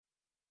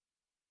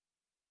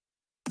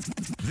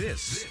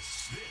This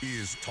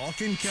is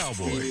Talkin'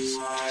 Cowboys.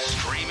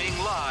 Streaming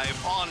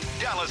live on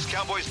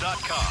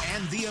DallasCowboys.com.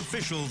 And the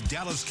official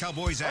Dallas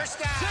Cowboys app. Jason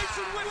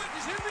Witten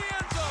is in the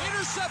end zone.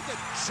 Intercepted.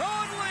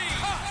 Sean Lee.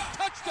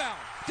 Touchdown.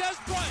 Des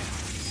Bryant.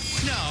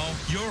 Now,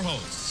 your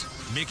hosts,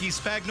 Mickey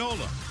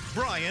Spagnola,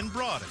 Brian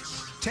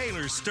Broaddus,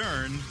 Taylor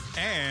Stern,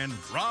 and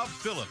Rob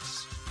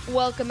Phillips.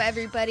 Welcome,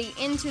 everybody,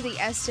 into the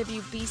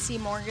SWBC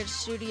Mortgage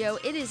Studio.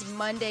 It is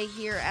Monday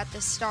here at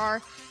the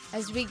Star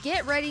as we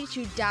get ready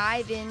to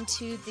dive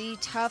into the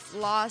tough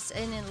loss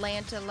in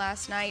Atlanta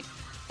last night.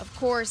 Of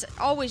course,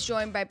 always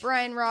joined by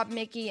Brian, Rob,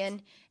 Mickey,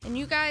 and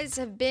you guys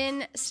have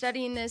been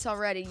studying this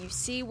already. You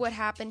see what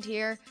happened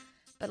here.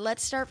 But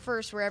let's start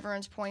first where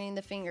everyone's pointing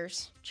the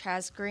fingers.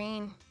 Chaz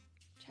Green.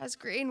 Chaz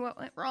Green, what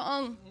went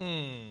wrong?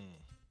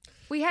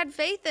 We had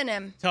faith in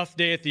him. Tough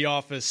day at the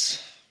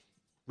office.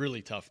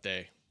 Really tough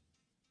day.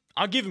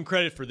 I'll give him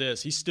credit for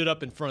this. He stood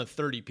up in front of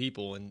 30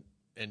 people and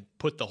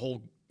put the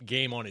whole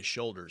game on his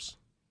shoulders.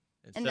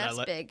 And that's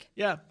big.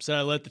 Yeah, said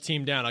I let the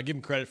team down. I'll give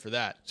him credit for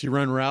that. Does he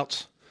run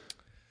routes?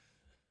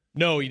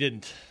 No, he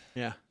didn't.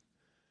 Yeah.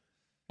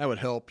 That would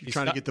help. You're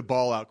trying to get the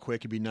ball out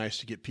quick. It'd be nice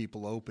to get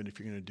people open if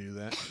you're going to do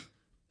that.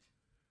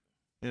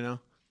 You know?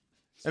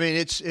 I mean,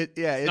 it's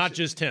not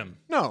just him.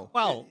 No.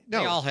 Well, no.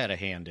 they all had a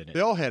hand in it. They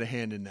all had a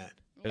hand in that.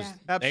 Yeah.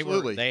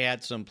 Absolutely. They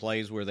had some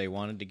plays where they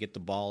wanted to get the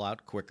ball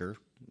out quicker.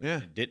 Yeah.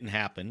 It didn't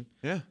happen.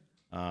 Yeah.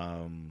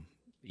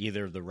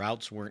 Either the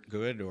routes weren't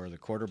good or the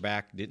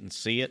quarterback didn't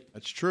see it.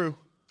 That's true.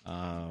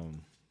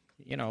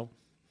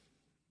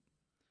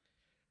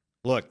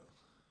 Look,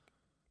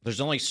 there's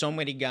only so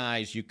many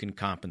guys you can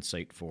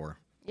compensate for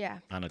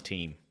on a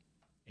team.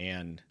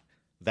 And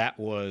that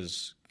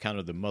was kind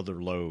of the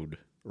mother lode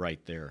right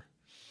there.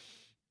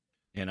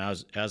 And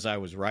as I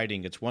was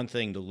writing, it's one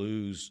thing to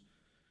lose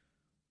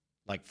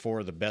like four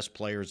of the best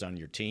players on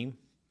your team.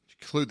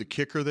 Include the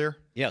kicker there?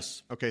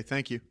 Yes. Okay,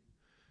 thank you.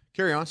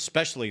 Carry on.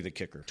 Especially the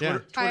kicker. Yeah.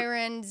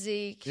 Tyron,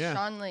 Zeke,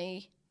 Sean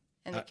Lee,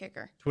 and the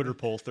kicker. Twitter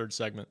poll, third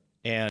segment.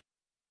 And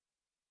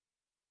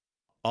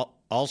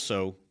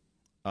also,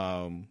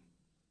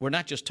 we're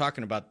not just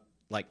talking about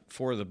like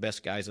four of the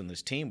best guys on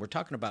this team. We're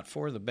talking about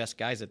four of the best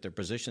guys at their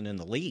position in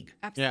the league.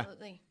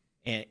 Absolutely.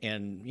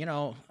 And you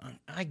know,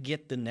 I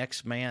get the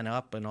next man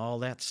up and all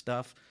that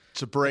stuff.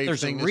 It's a brave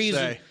thing to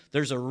say.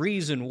 There's a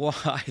reason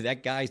why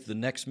that guy's the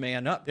next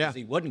man up. Because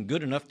he wasn't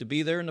good enough to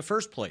be there in the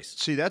first place.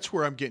 See, that's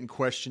where I'm getting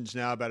questions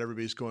now about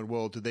everybody's going,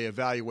 well, do they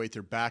evaluate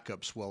their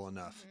backups well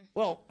enough? Mm-hmm.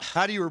 Well,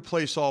 how do you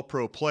replace all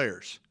pro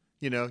players?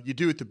 You know, you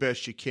do it the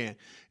best you can.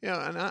 You know,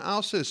 and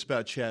I'll say this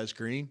about Chaz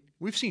Green.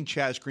 We've seen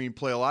Chaz Green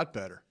play a lot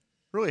better.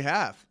 Really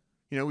have.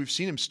 You know, we've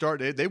seen him start.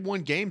 They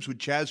won games with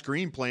Chaz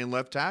Green playing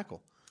left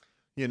tackle.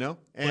 You know,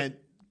 and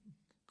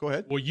go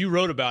ahead. Well, you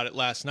wrote about it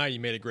last night. You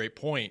made a great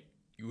point.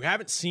 You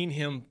haven't seen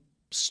him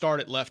start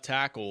at left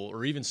tackle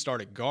or even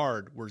start at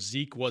guard where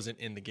Zeke wasn't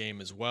in the game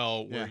as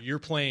well, where you're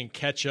playing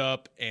catch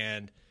up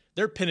and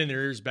they're pinning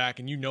their ears back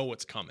and you know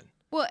what's coming.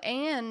 Well,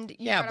 and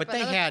but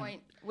they had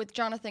point with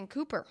Jonathan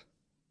Cooper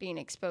being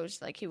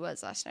exposed like he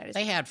was last night.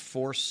 They had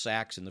 4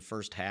 sacks in the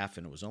first half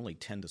and it was only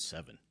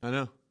 10-7. I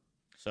know.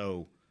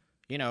 So,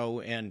 you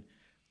know,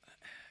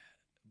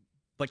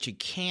 but you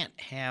can't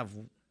have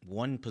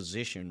one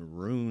position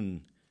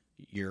ruin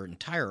your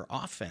entire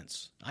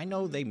offense. I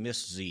know they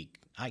miss Zeke.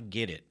 I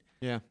get it.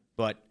 Yeah.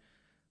 But,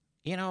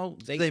 you know,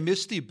 they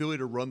miss the ability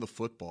to run the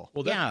football.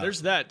 Well,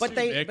 there's that too,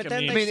 Nick.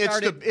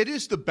 It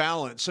is the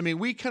balance. I mean,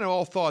 we kind of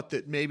all thought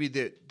that maybe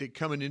that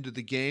coming into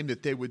the game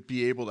that they would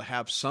be able to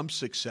have some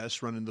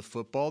success running the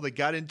football. They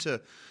got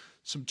into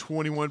some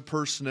 21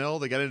 personnel.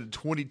 They got into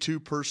 22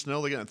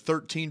 personnel. They got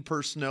 13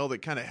 personnel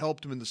that kind of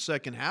helped them in the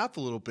second half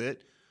a little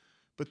bit.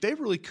 But they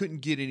really couldn't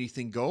get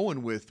anything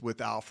going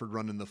with Alfred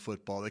running the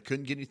football. They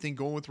couldn't get anything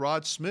going with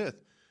Rod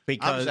Smith.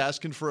 I was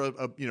asking for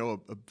a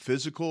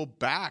physical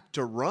back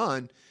to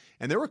run,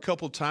 and there were a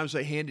couple of times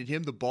I handed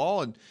him the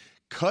ball and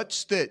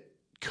cuts that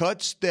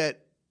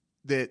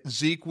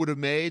Zeke would have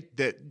made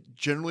that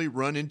generally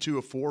run into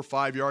a 4 or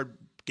 5 yard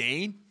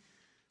gain.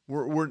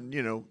 Were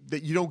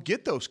that you don't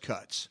get those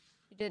cuts.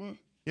 You didn't.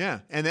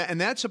 Yeah,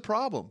 and that's a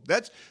problem.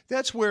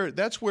 That's where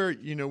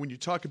when you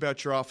talk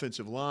about your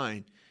offensive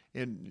line.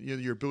 And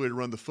your ability to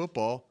run the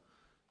football,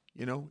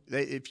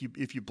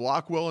 if you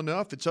block well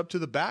enough, it's up to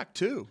the back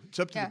too. It's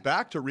up to the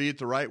back to read it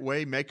the right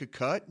way, make a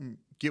cut, and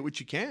get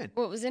what you can.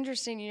 Well, it was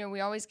interesting. We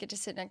always get to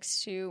sit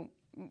next to,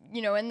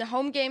 in the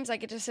home games, I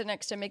get to sit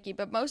next to Mickey,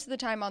 but most of the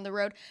time on the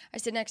road, I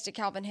sit next to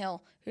Calvin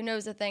Hill, who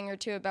knows a thing or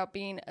two about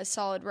being a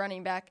solid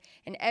running back.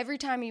 And every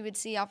time he would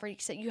see Alfred,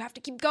 he'd say, "You have to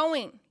keep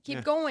going,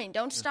 going,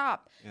 don't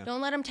stop,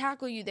 don't let him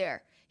tackle you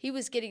there." He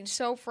was getting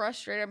so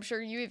frustrated. I'm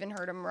sure you even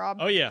heard him, Rob.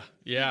 Oh, yeah.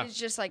 He was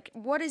just like,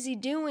 what is he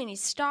doing?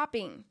 He's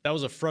stopping. That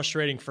was a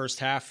frustrating first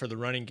half for the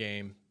running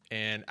game.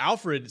 And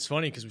Alfred, it's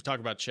funny because we talk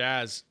about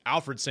Chaz.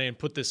 Alfred saying,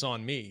 put this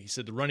on me. He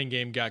said the running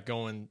game got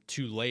going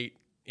too late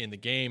in the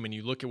game. And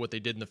you look at what they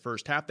did in the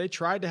first half. They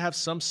tried to have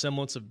some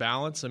semblance of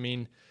balance. I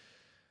mean,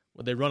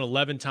 they run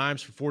 11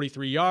 times for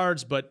 43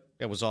 yards, but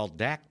it was all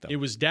Dak, though. It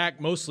was Dak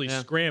mostly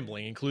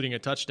scrambling, including a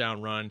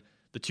touchdown run.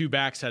 The two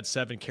backs had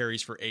 7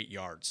 carries for 8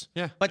 yards.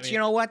 Yeah. But you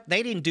know what?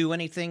 They didn't do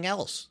anything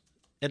else.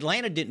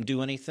 Atlanta didn't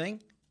do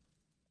anything.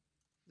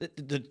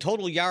 The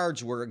total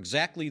yards were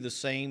exactly the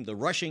same. The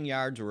rushing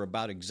yards were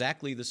about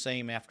exactly the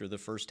same after the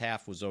first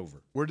half was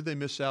over. Where did they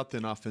miss out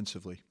then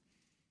offensively?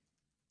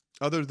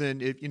 Other than,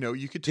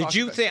 you could talk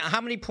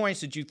how many points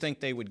did you think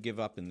they would give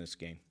up in this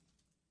game?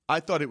 I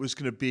thought it was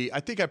going to be – I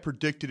think I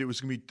predicted it was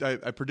going to be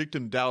 – I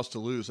predicted Dallas to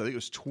lose. I think it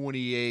was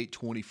 28-24.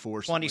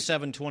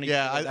 27-24.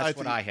 Yeah, that's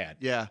what I had.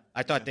 Yeah.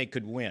 I thought they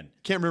could win.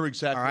 Can't remember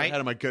exactly. All right. I had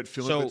in my gut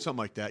feeling, but something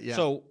like that, yeah.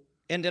 So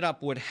ended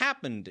up what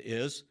happened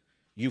is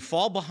you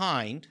fall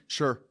behind.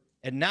 Sure.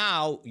 And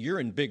now you're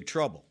in big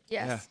trouble.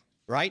 Yes. Yeah.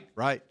 Right?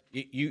 Right.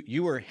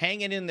 You were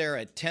hanging in there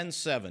at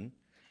 10-7,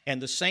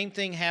 and the same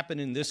thing happened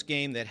in this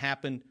game that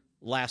happened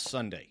last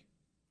Sunday,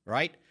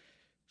 right?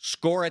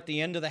 Score at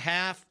the end of the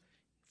half,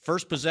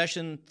 first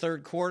possession,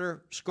 third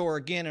quarter, score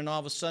again, and all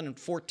of a sudden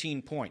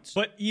 14 points.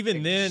 But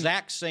even then,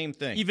 exact same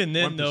thing. Even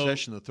then, One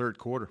possession in the third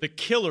quarter. The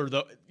killer,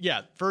 though,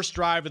 first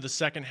drive of the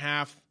second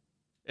half,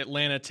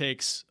 Atlanta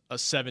takes a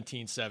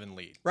 17-7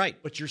 lead. Right.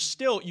 But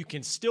you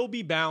can still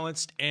be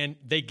balanced, and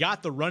they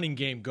got the running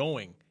game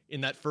going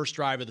in that first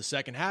drive of the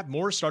second half.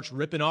 Morris starts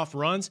ripping off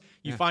runs.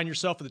 You find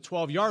yourself at the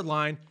 12-yard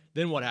line.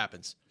 Then what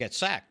happens? Get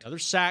sacked. Another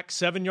sack,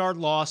 7-yard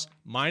loss,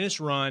 minus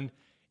run.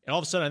 And all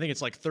of a sudden, I think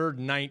it's like 3rd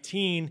and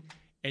 19,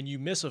 and you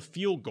miss a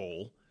field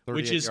goal,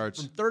 which is from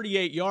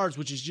 38 yards,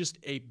 which is just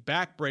a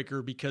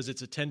backbreaker because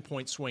it's a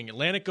 10-point swing.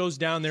 Atlanta goes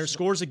down there,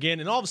 scores again,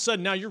 and all of a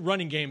sudden now your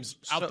running game's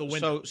out the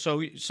window.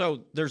 So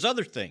there's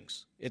other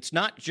things. It's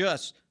not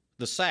just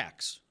the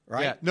sacks,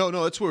 right? Yeah. No,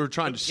 that's what we're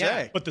trying to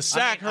say. But the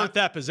sack hurt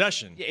that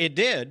possession. It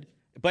did,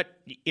 but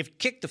it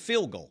kicked the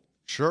field goal.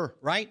 Sure.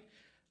 Right?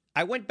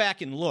 I went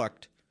back and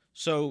looked.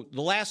 So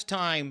the last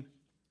time,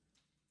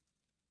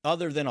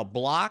 other than a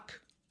block,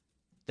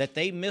 that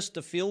they missed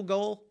a field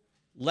goal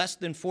less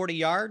than 40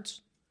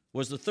 yards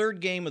was the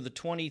third game of the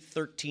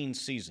 2013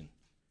 season.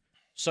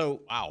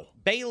 So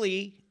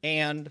Bailey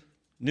and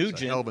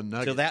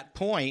Nugent, to that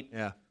point,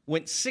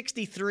 went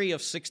 63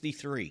 of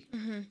 63.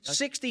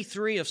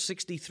 63 of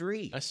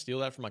 63. I steal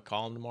that for my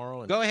column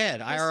tomorrow. Go ahead.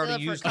 I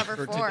already used it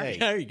for today.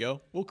 There you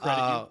go. We'll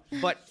credit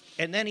you.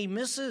 And then he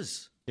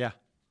misses. Yeah.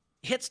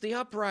 Hits the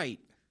upright.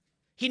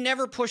 He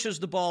never pushes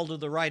the ball to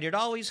the right. It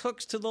always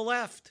hooks to the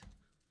left.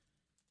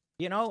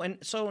 And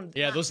so...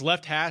 Yeah, those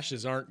left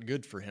hashes aren't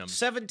good for him.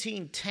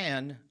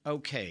 17-10,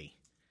 okay.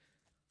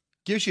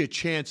 Gives you a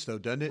chance, though,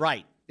 doesn't it?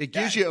 Right. It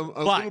gives you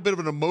a little bit of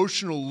an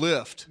emotional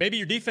lift. Maybe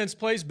your defense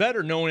plays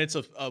better knowing it's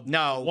a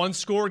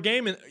one-score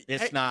game.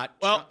 It's not.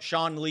 Well,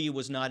 Sean Lee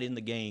was not in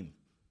the game.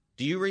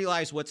 Do you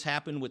realize what's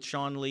happened with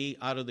Sean Lee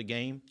out of the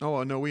game?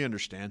 Oh, no, we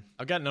understand.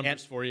 I've got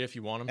numbers for you if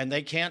you want them. And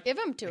they can't... Give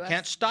them to us.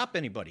 Can't stop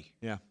anybody.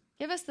 Yeah.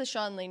 Give us the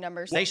Sean Lee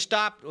numbers. They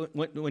stopped...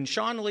 When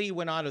Sean Lee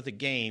went out of the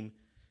game,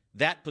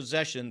 that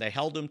possession, they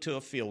held him to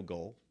a field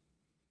goal.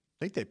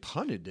 I think they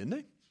punted, didn't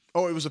they?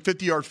 Oh, it was a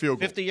 50-yard field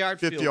goal. 50-yard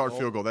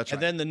field goal, that's right.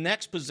 And then the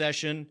next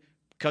possession,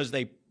 because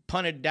they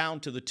punted down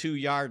to the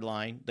 2-yard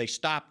line, they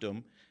stopped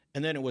him.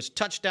 And then it was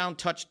touchdown,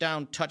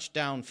 touchdown,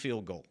 touchdown,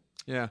 field goal.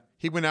 Yeah.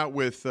 He went out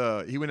with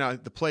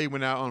the play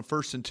went out on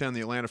 1st and 10,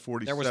 the Atlanta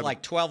 47. There was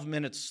like 12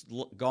 minutes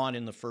gone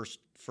in the first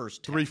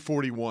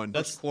 3:41.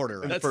 That's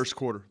quarter. In the first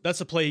quarter. That's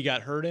the play he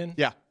got hurt in?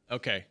 Yeah.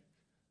 Okay.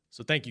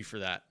 So thank you for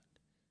that.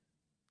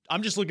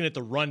 I'm just looking at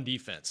the run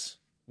defense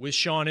with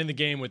Sean in the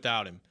game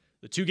without him.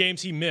 The 2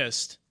 games he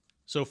missed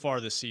so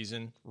far this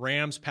season,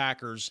 Rams,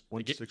 Packers.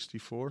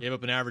 164. Gave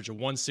up an average of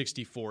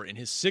 164. In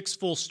his 6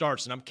 full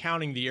starts, and I'm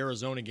counting the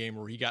Arizona game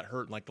where he got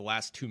hurt in like the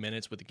last 2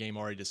 minutes with the game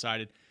already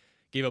decided,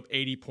 gave up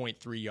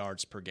 80.3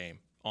 yards per game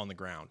on the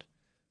ground.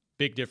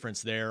 Big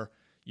difference there.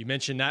 You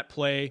mentioned that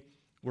play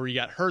where he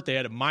got hurt. They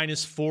had a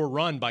 -4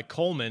 run by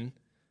Coleman.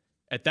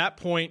 At that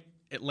point,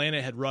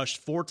 Atlanta had rushed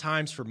 4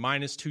 times for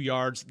 -2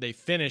 yards. They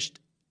finished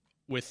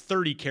with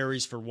 30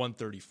 carries for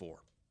 134.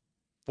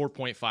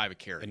 4.5 a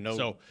carry. And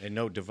no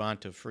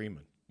Devonta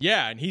Freeman.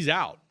 Yeah, and he's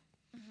out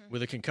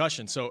with a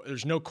concussion. So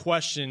there's no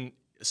question,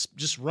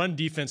 just run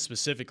defense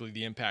specifically,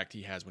 the impact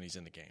he has when he's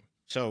in the game.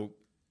 So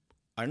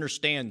I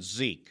understand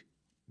Zeke,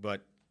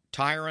 but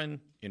Tyron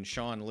and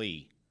Sean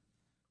Lee,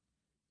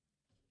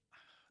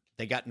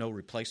 they got no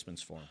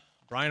replacements for him.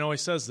 Brian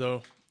always says,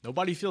 though,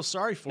 nobody feels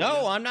sorry for him.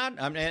 No, I'm not.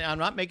 I'm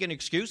not making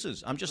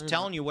excuses. I'm just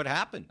telling you what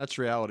happened. That's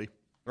reality.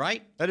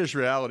 Right? That is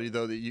reality,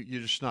 though, that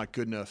you're just not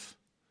good enough.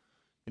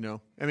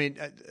 I mean,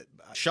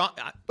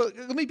 but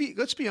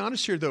let's be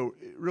honest here, though.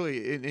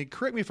 Really, and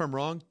correct me if I'm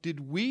wrong.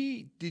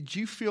 Did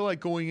you feel like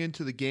going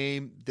into the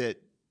game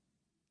that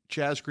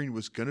Chaz Green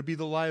was going to be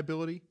the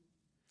liability?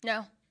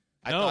 No.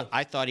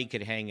 I thought he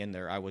could hang in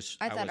there. I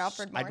thought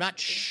Alfred Morris. I'm not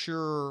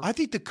sure. I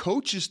think the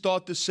coaches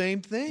thought the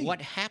same thing.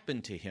 What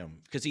happened to him?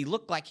 Because he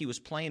looked like he was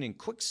playing in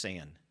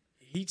quicksand.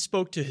 He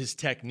spoke to his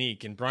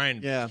technique, and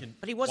Brian,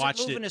 but he wasn't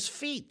moving his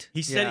feet.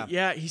 He said,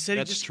 he said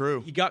that's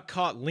true. He got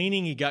caught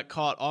leaning. He got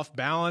caught off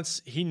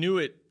balance. He knew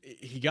it.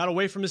 he got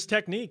away from his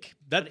technique.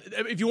 That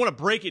if you want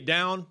to break it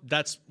down,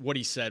 that's what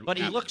he said. But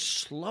he looked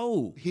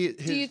slow. Do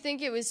you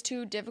think it was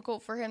too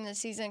difficult for him this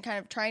season, kind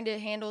of trying to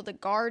handle the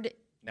guard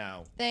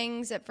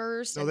things at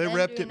first? No, they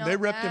repped him. They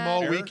repped him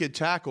all week at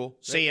tackle.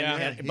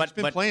 He's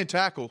been playing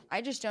tackle.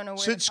 I just don't know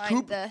where to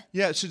find the.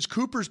 Yeah, since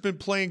Cooper's been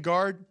playing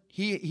guard,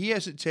 he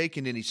hasn't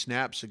taken any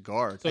snaps at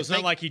guard. So it's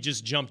not like he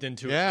just jumped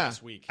into it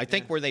last week. I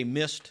think where they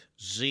missed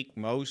Zeke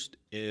most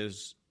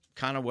is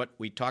kind of what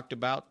we talked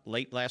about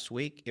late last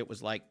week. It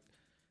was like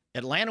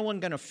Atlanta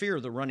wasn't going to fear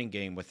the running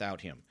game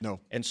without him. No.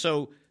 And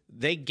so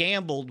they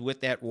gambled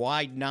with that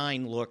wide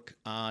 9 look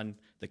on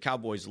the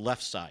Cowboys'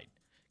 left side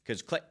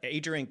because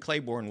Adrian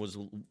Claiborne was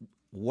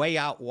way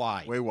out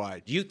wide. Way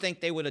wide. Do you think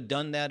they would have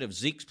done that if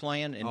Zeke's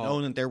playing and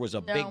known that there was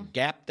a big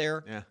gap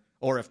there? Yeah.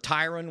 Or if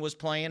Tyron was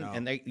playing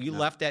and you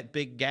left that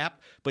big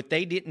gap, but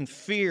they didn't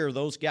fear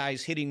those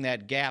guys hitting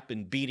that gap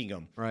and beating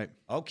them. Right.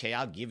 Okay,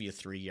 I'll give you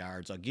 3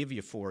 yards. I'll give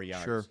you 4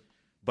 yards. Sure.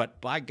 But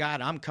by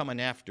God, I'm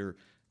coming after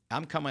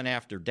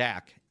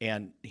Dak,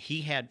 and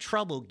he had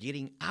trouble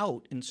getting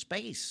out in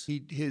space.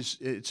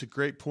 It's a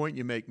great point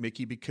you make,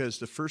 Mickey, because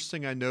the first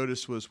thing I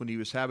noticed was when he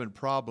was having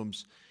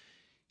problems,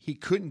 he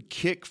couldn't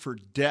kick for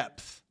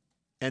depth,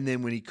 and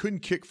then when he couldn't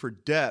kick for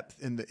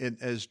depth,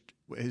 as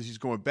he's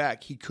going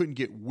back, he couldn't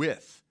get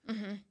width.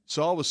 Mm-hmm.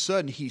 So all of a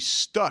sudden, he's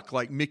stuck,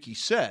 like Mickey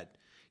said.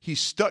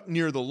 He's stuck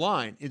near the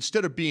line.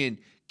 Instead of being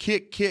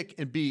kick,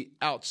 and be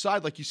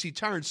outside, like you see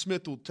Tyron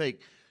Smith will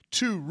take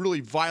 2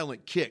 really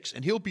violent kicks,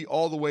 and he'll be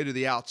all the way to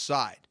the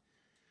outside.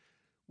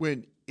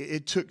 When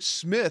it took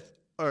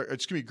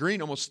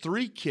Green almost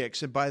 3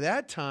 kicks, and by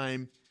that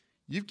time,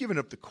 you've given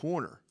up the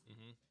corner.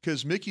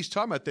 Because Mickey's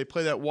talking about they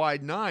play that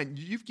wide 9,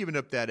 you've given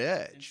up that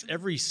edge.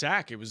 Every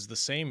sack, it was the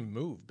same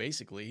move,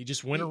 basically. He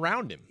just went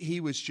around him. He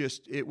was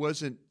just, it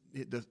wasn't,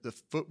 the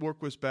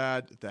footwork was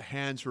bad, the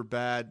hands were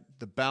bad,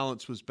 the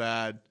balance was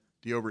bad,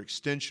 the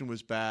overextension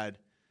was bad.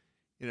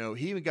 You know,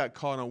 he even got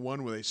caught on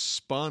one where they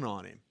spun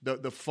on him.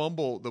 The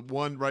fumble, the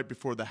one right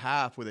before the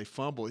half where they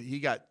fumbled, he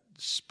got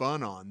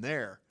spun on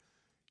there.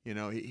 You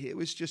know, it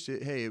was just,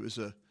 it was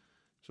a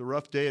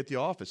rough day at the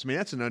office. I mean,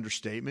 that's an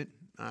understatement.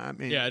 I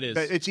mean, yeah, it is.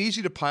 It's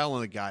easy to pile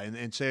on a guy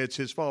and say it's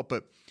his fault,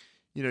 but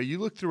you know, you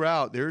look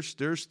throughout. There's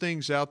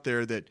things out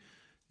there that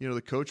you know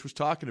the coach was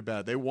talking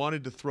about. They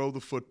wanted to throw the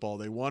football.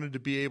 They wanted to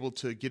be able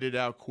to get it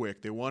out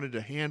quick. They wanted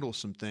to handle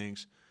some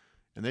things,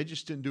 and they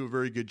just didn't do a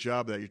very good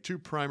job of that. Your 2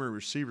 primary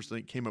receivers, I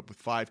think, came up with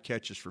 5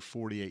 catches for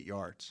 48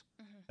 yards.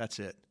 Mm-hmm. That's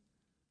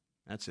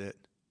it.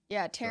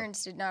 Yeah,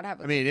 Terrence did not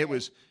have a it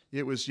was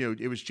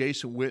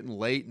Jason Witten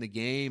late in the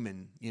game,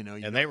 and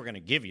and they were going to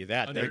give you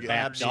that. They're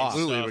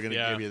absolutely were going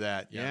to give you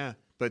that. Yeah.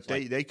 But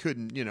they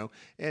couldn't,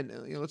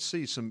 and let's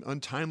see some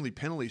untimely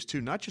penalties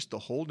too, not just the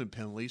holding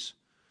penalties,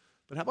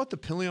 but how about the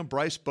penalty on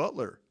Bryce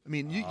Butler? I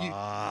mean, you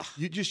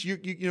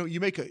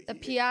make the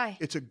PI.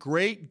 It's a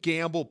great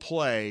gamble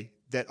play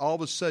that all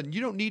of a sudden you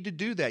don't need to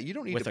do that. You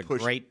don't need to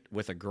push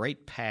with a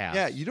great pass.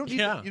 Yeah, you don't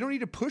need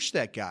to push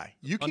that guy.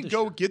 You can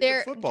go get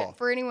the football.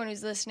 For anyone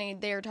who's listening,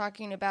 they're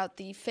talking about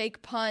the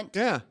fake punt.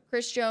 Yeah.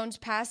 Chris Jones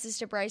passes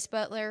to Bryce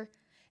Butler,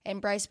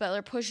 and Bryce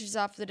Butler pushes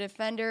off the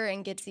defender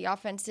and gets the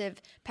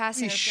offensive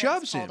pass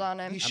interference called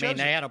on him.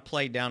 They had a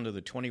play down to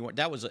the 21.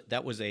 That was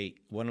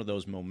one of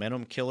those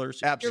momentum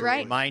killers. Absolutely. You're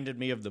right. Reminded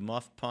me of the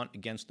muff punt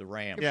against the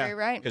Rams. You're very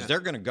right. Because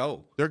they're going to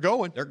go. They're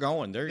going.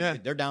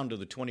 They're down to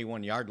the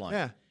 21-yard line.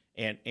 Yeah.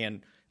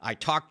 And I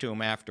talked to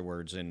him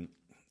afterwards, and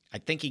I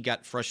think he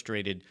got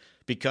frustrated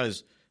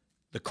because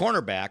the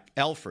cornerback,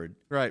 Alfred,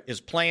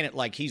 is playing it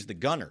like he's the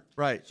gunner.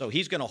 Right. So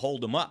he's going to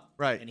hold him up.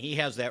 Right. And he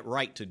has that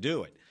right to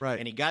do it. Right.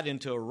 And he got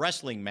into a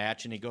wrestling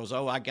match, and he goes,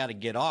 I got to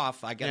get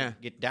off. I got to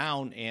get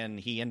down. And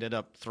he ended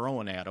up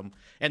throwing at him.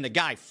 And the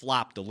guy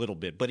flopped a little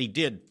bit, but he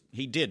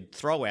did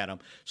throw at him.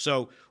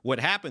 So what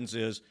happens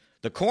is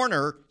the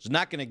corner is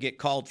not going to get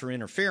called for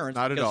interference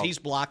because he's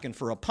blocking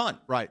for a punt.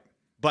 Right.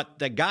 But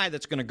the guy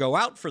that's going to go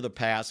out for the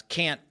pass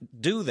can't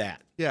do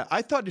that. Yeah,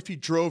 I thought if he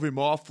drove him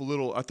off a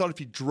little, I thought if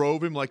he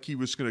drove him like he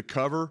was going to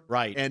cover,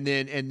 right, and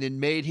then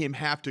made him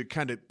have to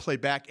kind of play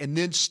back and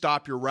then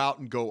stop your route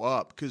and go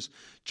up because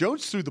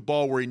Jones threw the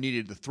ball where he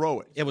needed to throw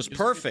it. It was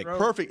perfect,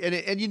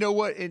 and you know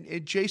what?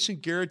 And Jason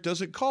Garrett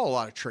doesn't call a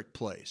lot of trick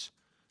plays.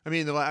 I'm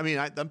trying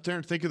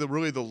to think of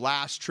the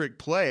last trick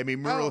play. I mean,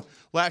 remember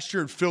last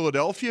year in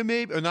Philadelphia,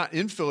 maybe or not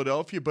in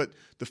Philadelphia, but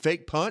the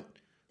fake punt.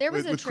 There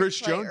was a with trick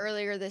Chris play Jones?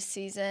 Earlier this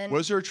season.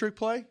 Was there a trick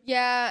play?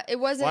 Yeah, it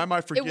wasn't. Why am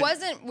I forgetting? It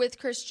wasn't with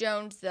Chris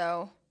Jones,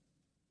 though.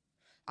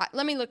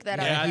 Let me look that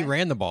up. Yeah, he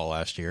ran the ball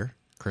last year,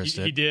 Chris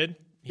did. He did.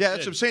 That's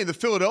what I'm saying. The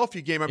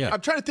Philadelphia game.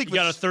 I'm trying to think. He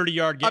got a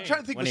 30-yard game. I'm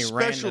trying to think of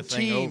special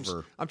teams.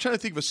 I'm trying to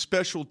think of a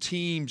special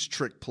teams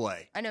trick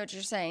play. I know what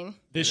you're saying.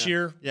 This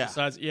year? Yeah.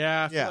 Besides,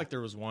 I feel like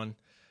there was one.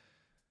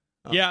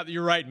 Yeah,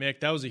 you're right, Mick.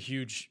 That was a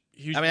huge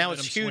that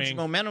was huge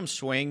momentum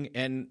swing,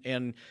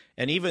 and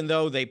even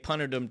though they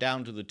punted him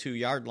down to the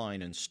 2-yard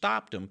line and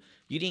stopped him,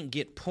 you didn't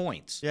get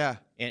points. Yeah,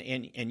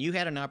 and you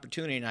had an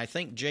opportunity, and I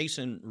think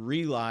Jason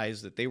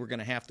realized that they were going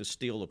to have to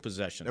steal a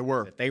possession.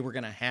 That they were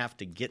going to have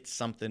to get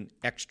something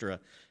extra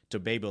to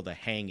be able to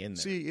hang in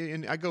there. See,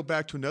 and I go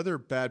back to another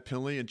bad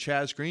penalty, and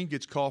Chaz Green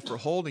gets called for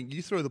holding.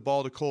 You throw the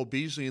ball to Cole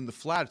Beasley in the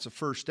flat, it's a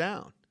first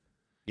down.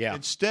 Yeah.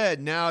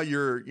 Instead, now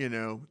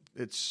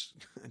it's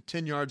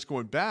 10 yards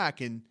going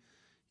back, and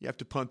you have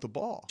to punt the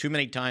ball. Too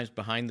many times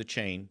behind the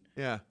chain.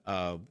 Yeah.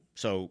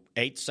 So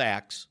 8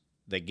 sacks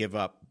they give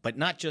up, but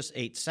not just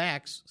 8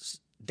 sacks.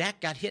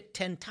 Dak got hit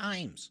 10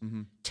 times.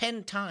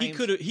 10 times. He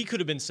could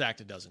have been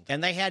sacked a dozen times.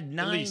 And they had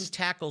 9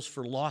 tackles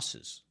for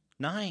losses.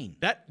 9.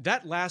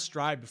 That last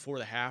drive before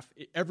the half,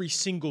 every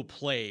single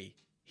play,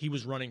 he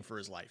was running for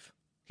his life.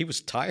 He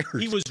was tired.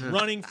 He was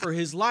running for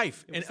his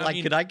life. And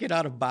could I get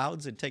out of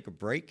bounds and take a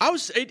break? I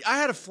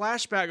had a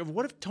flashback of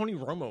what if Tony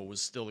Romo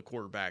was still the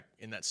quarterback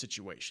in that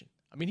situation?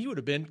 I mean, he would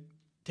have been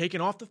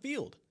taken off the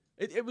field.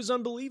 It was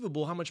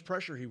unbelievable how much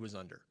pressure he was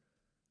under.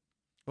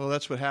 Well,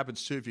 that's what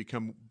happens too if you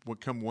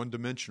become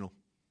one-dimensional.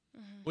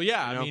 Well,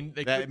 yeah,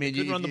 they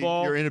couldn't run the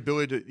ball. Your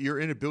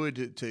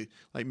inability to,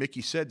 like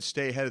Mickey said,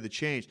 stay ahead of the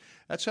change.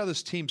 That's how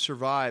this team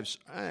survives.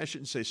 I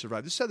shouldn't say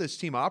survive. This is how this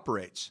team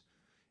operates.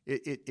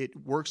 It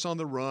works on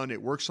the run.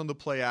 It works on the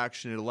play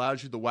action. It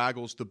allows you the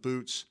waggles, the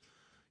boots,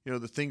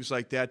 the things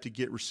like that to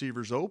get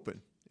receivers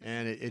open.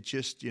 And it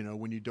just,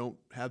 when you don't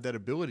have that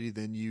ability,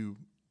 then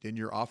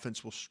your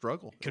offense will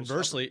struggle.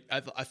 Conversely, I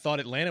thought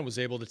Atlanta was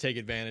able to take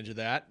advantage of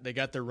that. They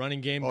got their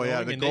running game going. Oh,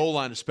 yeah, the goal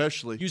line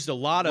especially. Used a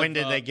lot of. When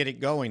did they get it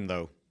going,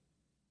 though?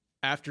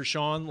 After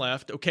Sean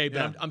left. Okay,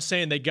 but I'm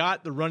saying they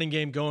got the running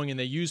game going, and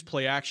they used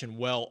play action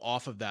well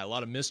off of that. A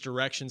lot of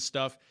misdirection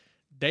stuff.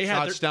 They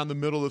had shots down the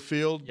middle of the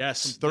field.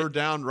 Yes. Some third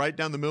down, right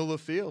down the middle of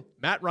the field.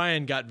 Matt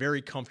Ryan got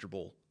very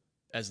comfortable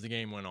as the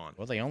game went on.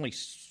 Well,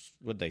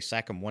 would they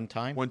sack him one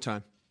time? One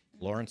time.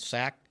 Lawrence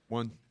sacked?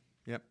 One.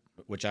 Yep.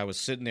 Which I was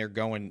sitting there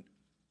going,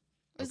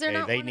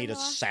 they need a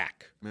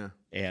sack. Yeah.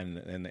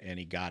 And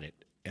he got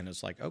it. And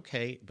it's like,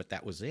 okay, but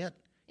that was it.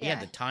 He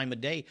had the time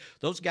of day.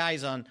 Those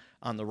guys on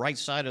the right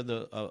side of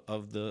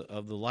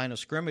the line of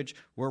scrimmage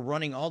were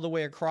running all the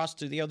way across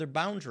to the other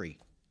boundary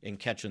and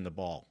catching the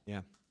ball.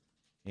 Yeah.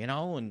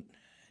 And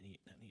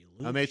you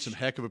lose. I made some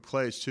heck of a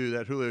plays too.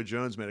 That Julio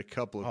Jones made a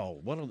couple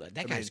of.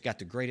 That guy's got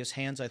the greatest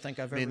hands I think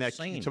I've ever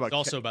seen. He's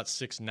also about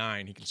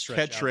 6'9". He can stretch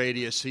catch out.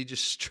 radius. He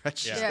just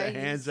stretches the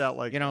hands out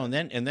like and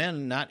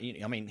then not.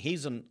 I mean,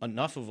 he's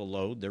enough of a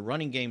load. Their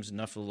running game's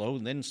enough of a load.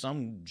 And then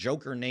some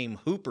joker named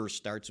Hooper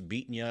starts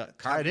beating you,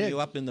 carving you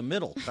up in the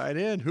middle. Tight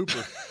end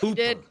Hooper.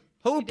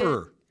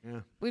 Hooper. Yeah.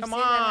 We've seen that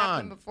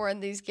happen before in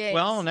these games.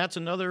 Well, and that's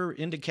another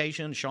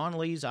indication. Sean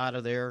Lee's out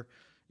of there,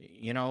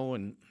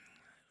 and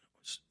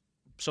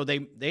so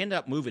they end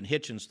up moving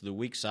Hitchens to the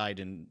weak side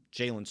and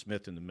Jalen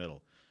Smith in the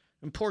middle.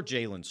 And poor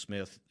Jalen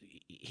Smith,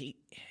 he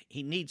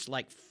needs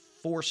like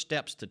 4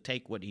 steps to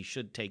take what he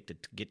should take to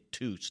get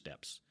 2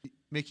 steps.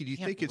 Mickey, do you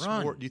think it's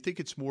more? Do you think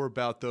it's more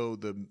about though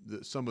the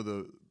some of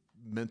the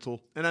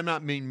mental? And I'm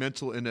not mean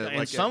mental in a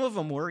and some of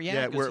them were,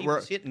 because he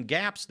was hitting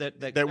gaps that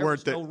there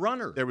was no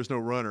runner. There was no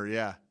runner,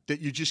 yeah. That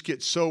you just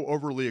get so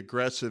overly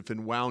aggressive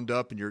and wound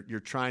up, and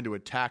you're trying to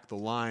attack the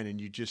line, and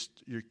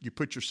you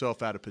put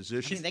yourself out of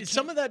position. Is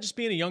some of that just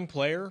being a young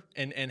player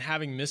and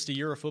having missed a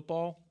year of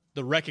football?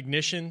 The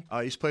recognition.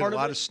 He's played a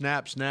lot of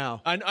snaps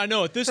now. I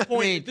know at this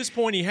point. At this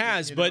point, he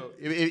has. But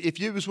if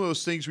it was one of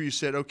those things where you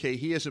said, "Okay,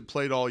 he hasn't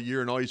played all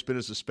year, and all he's been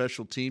is a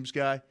special teams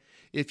guy,"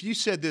 if you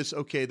said this,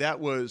 okay,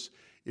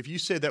 if you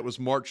said that was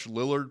March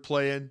Lillard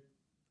playing,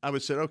 I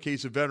would say, okay,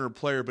 he's a veteran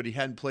player, but he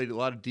hadn't played a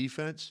lot of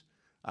defense.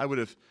 I would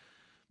have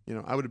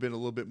been a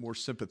little bit more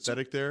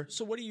sympathetic there.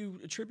 So what do you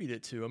attribute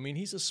it to? I mean,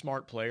 he's a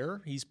smart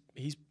player.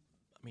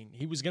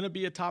 He was going to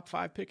be a top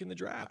 5 pick in the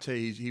draft. I'll tell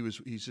you,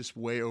 he's just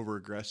way over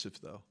aggressive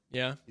though.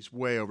 Yeah, he's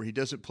way over. He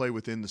doesn't play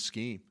within the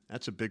scheme.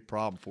 That's a big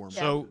problem for him.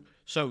 Yeah.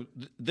 So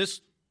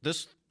this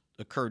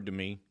occurred to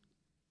me.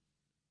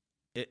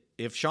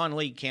 If Sean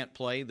Lee can't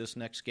play this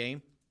next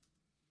game,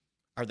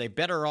 are they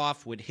better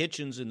off with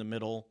Hitchens in the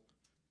middle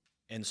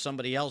and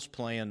somebody else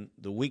playing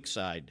the weak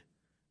side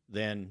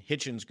than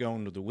Hitchens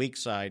going to the weak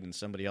side and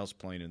somebody else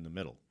playing in the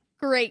middle?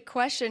 Great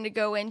question to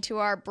go into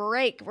our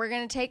break. We're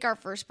going to take our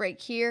first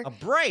break here. A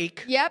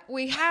break? Yep,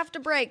 we have to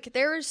break.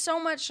 There is so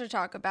much to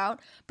talk about,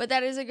 but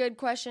that is a good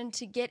question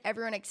to get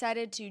everyone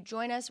excited to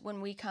join us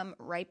when we come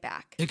right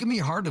back. It can be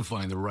hard to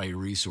find the right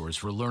resource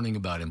for learning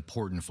about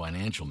important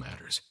financial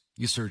matters.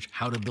 You search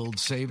how to build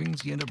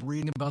savings, you end up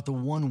reading about the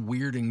one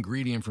weird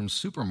ingredient from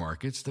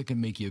supermarkets that can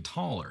make you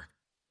taller.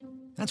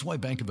 That's why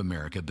Bank of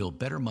America built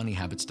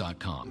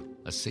BetterMoneyHabits.com,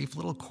 a safe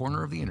little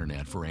corner of the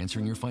internet for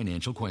answering your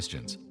financial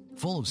questions.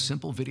 Full of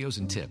simple videos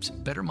and tips,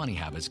 Better Money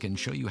Habits can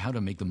show you how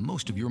to make the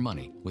most of your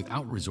money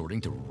without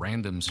resorting to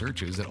random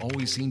searches that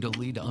always seem to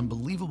lead to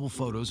unbelievable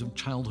photos of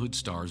childhood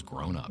stars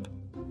grown up.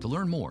 To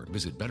learn more,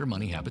 visit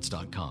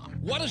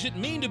BetterMoneyHabits.com. What does it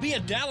mean to be a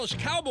Dallas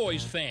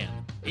Cowboys fan?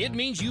 It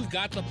means you've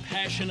got the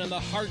passion and the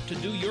heart to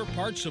do your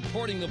part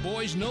supporting the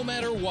boys no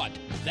matter what.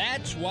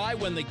 That's why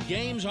when the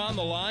game's on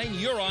the line,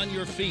 you're on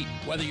your feet,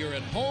 whether you're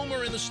at home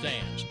or in the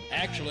stands.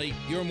 Actually,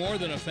 you're more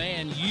than a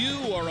fan.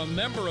 You are a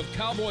member of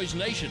Cowboys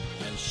Nation,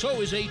 and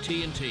so is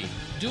AT&T,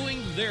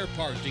 doing their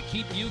part to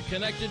keep you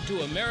connected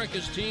to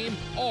America's team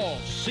all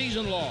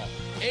season long.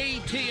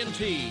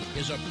 AT&T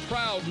is a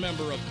proud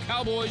member of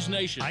Cowboys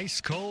Nation.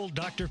 Ice Cold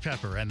Dr.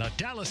 Pepper and the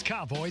Dallas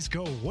Cowboys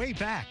go way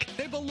back.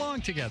 They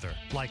belong together,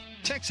 like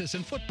Texas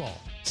and football,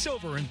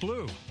 silver and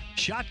blue,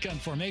 shotgun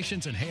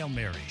formations and Hail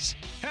Marys.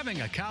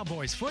 Having a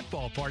Cowboys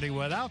football party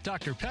without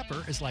Dr.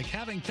 Pepper is like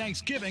having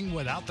Thanksgiving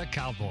without the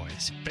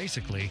Cowboys.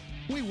 Basically,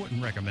 we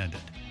wouldn't recommend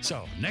it.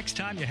 So, next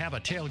time you have a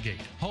tailgate,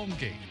 home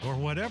gate, or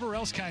whatever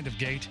else kind of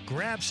gate,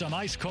 grab some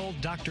ice cold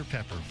Dr.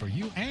 Pepper for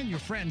you and your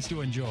friends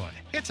to enjoy.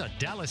 It's a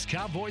Dallas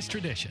Cowboys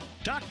tradition.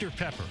 Dr.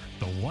 Pepper,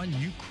 the one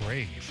you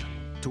crave.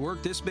 To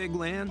work this big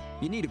land,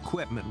 you need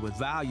equipment with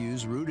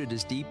values rooted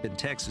as deep in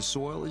Texas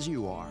soil as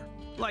you are.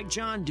 Like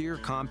John Deere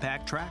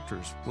compact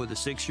tractors with a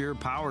 6-year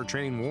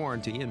powertrain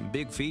warranty and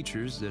big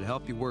features that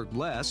help you work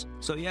less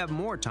so you have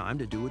more time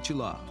to do what you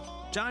love.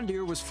 John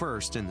Deere was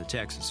first in the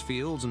Texas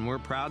fields, and we're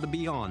proud to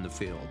be on the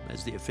field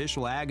as the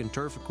official ag and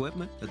turf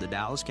equipment of the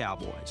Dallas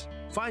Cowboys.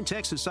 Find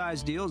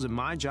Texas-sized deals at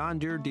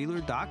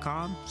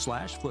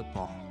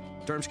myjohndeeredealer.com/football.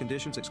 Terms,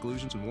 conditions,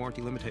 exclusions, and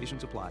warranty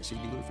limitations apply. See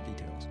dealer for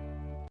details.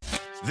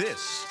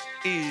 This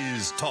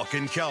is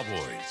Talkin'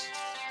 Cowboys.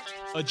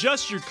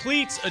 Adjust your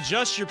cleats,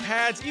 adjust your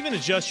pads, even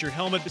adjust your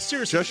helmet. But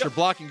seriously, adjust your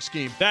blocking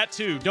scheme. That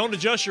too. Don't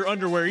adjust your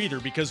underwear either,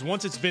 because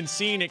once it's been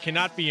seen, it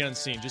cannot be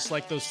unseen. Just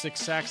like those 8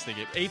 sacks they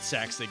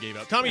gave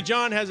out. Tommy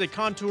John has a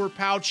contour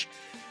pouch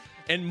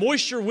and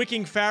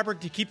moisture-wicking fabric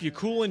to keep you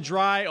cool and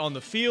dry on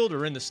the field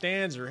or in the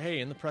stands or,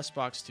 hey, in the press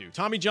box too.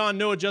 Tommy John,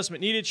 no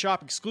adjustment needed.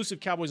 Shop exclusive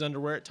Cowboys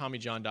underwear at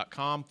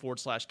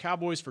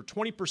TommyJohn.com/Cowboys for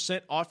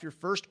 20% off your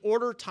first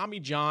order.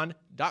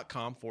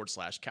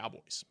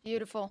 TommyJohn.com/Cowboys.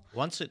 Beautiful.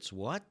 Once it's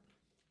what?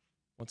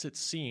 Once it's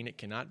seen, it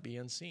cannot be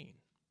unseen.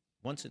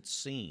 Once it's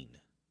seen.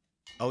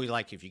 Oh,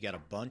 like if you got a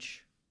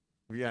bunch?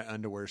 Yeah,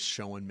 underwear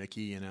showing,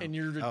 Mickey, you know. And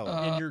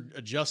you're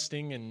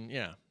adjusting and,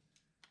 yeah.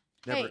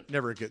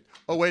 Never good.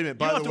 Oh, wait a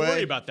minute. You don't have to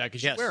worry about that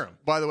because you wear them.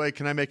 By the way,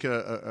 can I make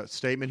a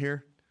statement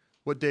here?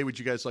 What day would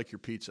you guys like your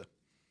pizza?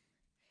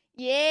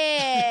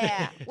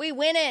 Yeah. We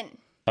winning.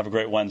 Have a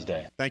great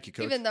Wednesday. Thank you,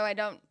 Coach. Even though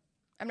I'm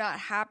not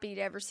happy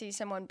to ever see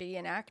someone be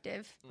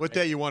inactive. What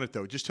day you want it,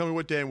 though? Just tell me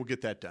what day and we'll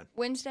get that done.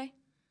 Wednesday?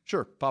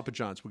 Sure, Papa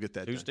John's. We'll get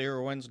that Tuesday done.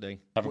 or Wednesday.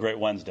 Have a great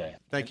Wednesday.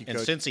 Thank you, Coach.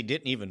 And since he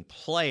didn't even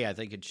play, I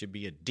think it should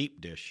be a deep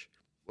dish.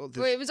 Well,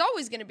 it was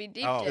always going to be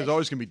deep dish. It was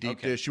always going to be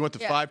deep dish. You want the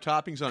 5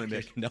 toppings on it,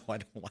 Mick? No, I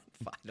don't want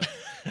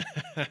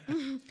 5.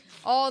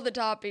 All the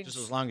toppings. Just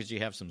as long as you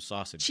have some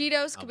sausage.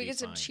 Cheetos. Can we get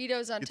some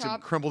Cheetos on Get top?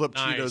 some crumbled up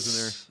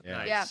Cheetos in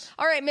there. Yeah.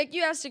 All right, Mick,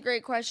 you asked a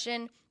great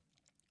question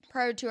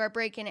prior to our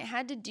break, and it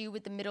had to do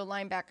with the middle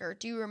linebacker.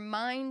 Do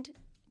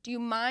you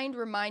mind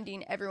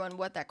reminding everyone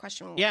what that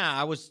question was?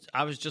 Yeah,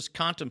 I was just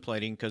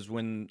contemplating because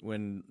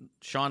when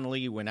Sean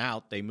Lee went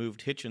out, they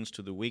moved Hitchens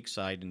to the weak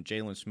side and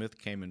Jalen Smith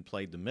came and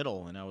played the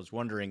middle. And I was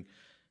wondering,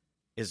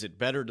 is it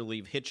better to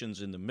leave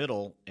Hitchens in the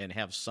middle and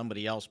have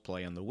somebody else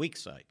play on the weak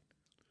side,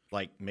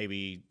 like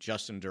maybe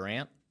Justin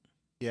Durant?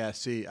 Yeah.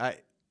 See,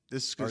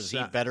 this is or is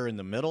he better in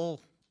the middle?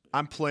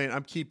 I'm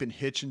keeping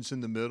Hitchens in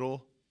the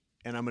middle,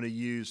 and I'm going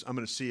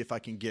to see if I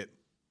can get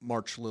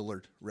March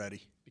Lillard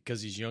ready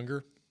because he's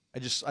younger.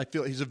 I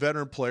feel he's a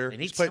veteran player. They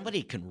need somebody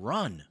who can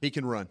run. He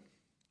can run.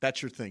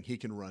 That's your thing. He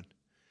can run.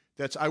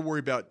 I worry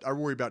about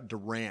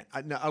Durant.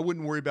 I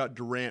wouldn't worry about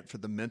Durant for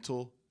the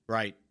mental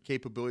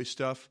capability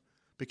stuff,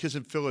 because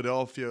in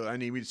Philadelphia, I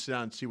need to sit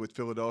down and see what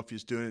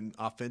Philadelphia's doing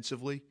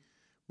offensively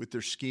with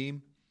their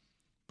scheme.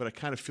 But I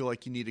kind of feel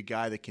like you need a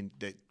guy that can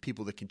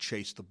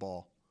chase the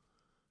ball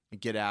and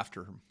get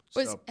after him.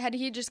 Had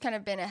he just kind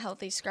of been a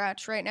healthy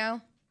scratch right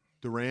now?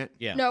 Durant?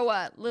 Yeah. No,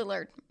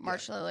 Lillard.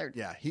 March Lillard.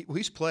 Yeah,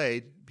 he's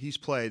played,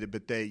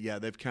 but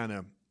they've kind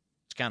of...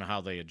 It's kind of how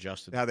they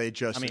adjusted. How they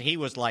adjusted. I mean, he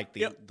was like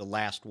the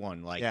last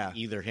one,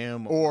 either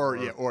him or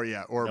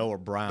Noah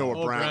Brown.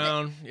 Noah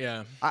Brown.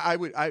 Yeah. I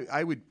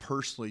would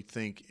personally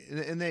think,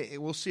 and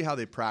we'll see how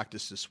they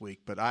practice this week,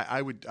 but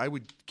I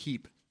would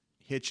keep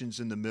Hitchens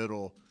in the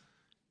middle,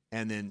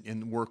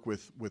 and work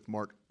with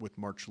March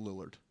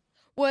Lillard.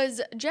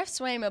 Was Jeff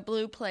Swaim a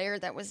blue player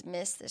that was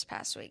missed this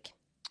past week?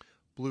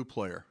 Blue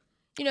player.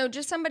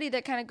 Just somebody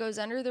that kind of goes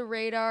under the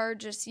radar,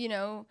 just,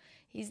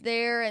 he's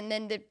there, and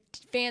then the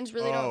fans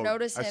really don't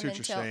notice him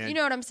until, you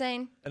know what I'm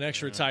saying? An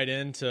extra tight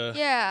end to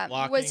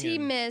blocking. Was he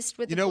missed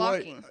with the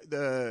blocking? What?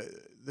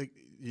 The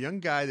young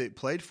guy that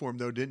played for him,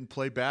 though, didn't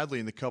play badly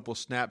in the couple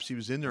snaps he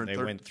was in there. They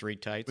went 3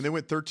 tights. When they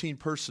went 13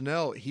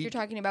 personnel. You're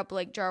talking about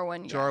Blake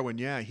Jarwin. Jarwin,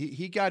 yeah.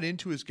 He got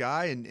into his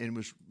guy and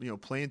was,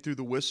 playing through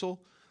the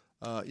whistle.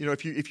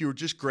 If you were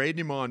just grading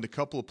him on the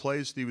couple of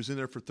plays that he was in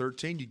there for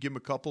 13, you'd give him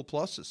a couple of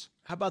pluses.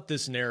 How about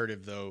this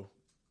narrative, though?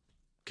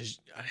 Because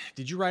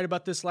did you write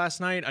about this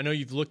last night? I know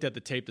you've looked at the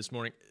tape this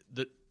morning.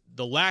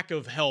 The lack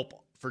of help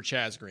for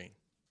Chaz Green.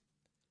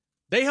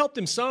 They helped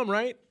him some,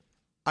 right?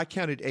 I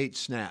counted 8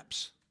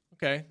 snaps.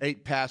 Okay.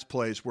 8 pass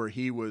plays where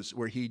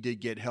he did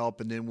get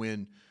help, and then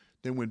when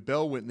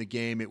Bell went in the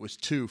game, it was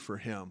 2 for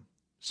him.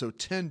 So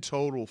 10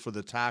 total for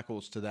the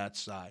tackles to that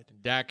side.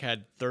 Dak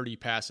had 30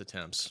 pass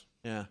attempts.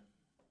 Yeah.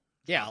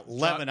 Yeah,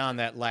 11 on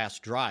that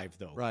last drive,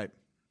 though. Right.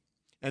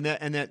 And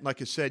that,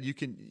 like I said,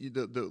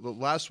 the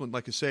last one,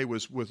 like I say,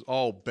 was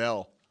all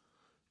Bell.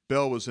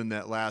 Bell was in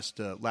that last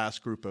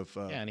group of.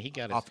 And he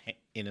got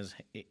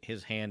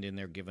his hand in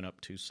there, giving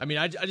up 2 sacks. I mean,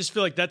 I just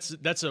feel like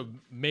that's a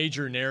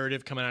major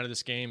narrative coming out of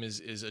this game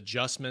is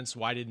adjustments.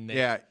 Why didn't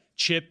they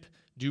chip?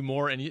 Do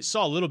more, and you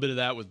saw a little bit of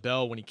that with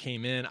Bell when he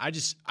came in. I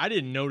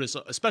didn't notice,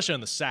 especially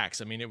on the sacks.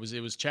 I mean, it was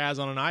Chaz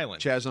on an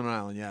island. Chaz on an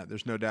island, yeah.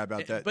 There's no doubt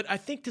about that. But I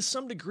think to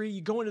some degree,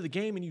 you go into the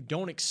game and you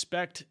don't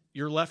expect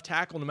your left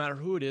tackle, no matter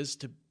who it is,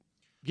 to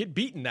get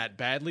beaten that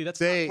badly. That's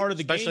not part of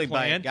the game plan. Especially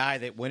by a guy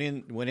that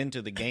went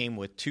into the game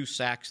with 2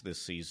 sacks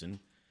this season,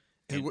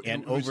 and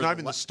he's not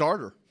even the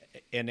starter.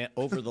 And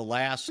over the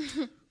last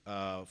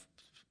 3-4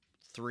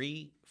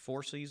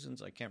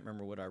 seasons, I can't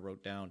remember what I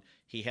wrote down.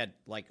 He had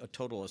like a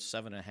total of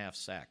 7.5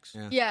 sacks.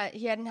 Yeah,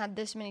 he hadn't had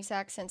this many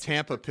sacks since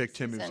Tampa picked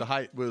him.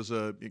 It was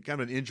a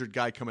kind of an injured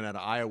guy coming out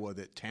of Iowa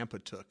that Tampa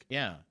took.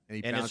 Yeah,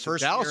 and his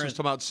first Dallas was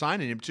talking about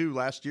signing him too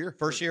last year.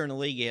 First year in the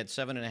league, he had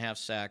 7.5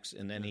 sacks,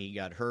 and then he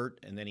got hurt,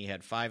 and then he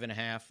had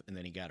 5.5, and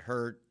then he got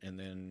hurt, and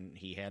then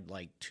he had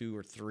like 2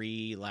 or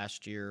 3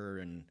 last year,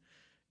 and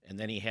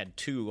then he had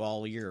 2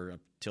 all year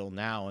till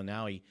now. And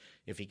now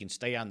if he can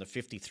stay on the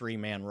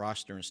 53-man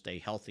roster and stay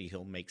healthy,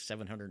 he'll make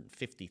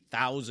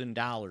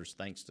 $750,000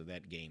 thanks to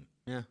that game.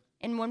 Yeah,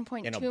 and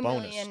 $1.2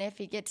 million if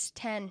he gets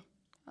 10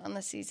 on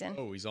the season.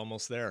 Oh, he's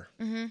almost there.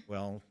 Mm-hmm.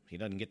 Well, he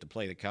doesn't get to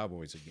play the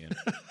Cowboys again.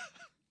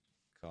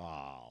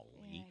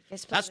 Golly,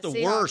 that's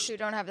the worst. Who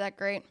don't have that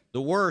great.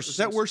 The worst. Was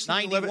that worse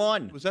than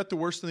 91? Was that the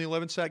worst than the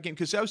 11-sack game?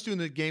 Because I was doing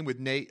the game with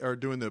Nate, or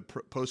doing the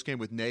post game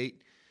with Nate,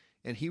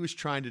 and he was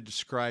trying to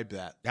describe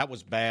that. That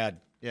was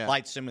bad. Yeah.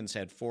 Clyde Simmons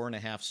had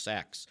 4.5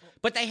 sacks.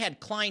 But they had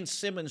Klein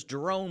Simmons,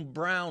 Jerome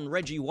Brown,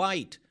 Reggie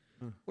White.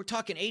 We're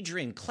talking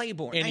Adrian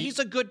Claiborne. And he's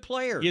a good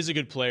player. He is a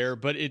good player,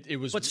 but it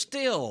was. But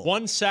still,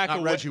 1 sack not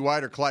away. Reggie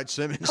White or Clyde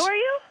Simmons. Who are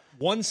you?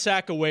 1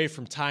 sack away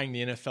from tying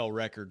the NFL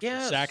record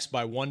for sacks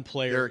by one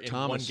player Derek in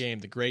Thomas. one game.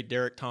 The great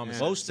Derek Thomas.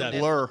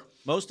 Yeah.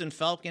 Most in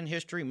Falcon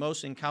history,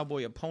 most in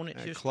Cowboy opponent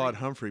history. Claude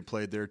Humphrey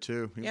played there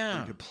too. He was a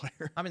pretty good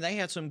player. I mean, they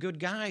had some good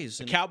guys.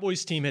 The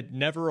Cowboys team had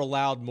never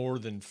allowed more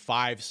than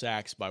 5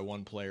 sacks by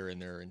one player in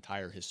their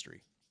entire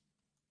history.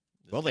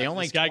 Well, they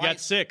only this guy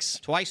got 6.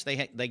 Twice they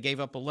gave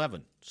up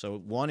 11. So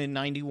 1 in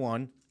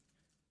 91.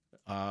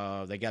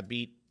 They got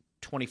beat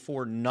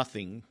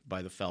 24-0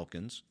 by the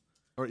Falcons.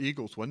 Or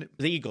Eagles, wasn't it?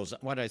 The Eagles.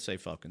 Why did I say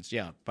Falcons?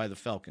 Yeah, by the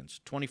Falcons.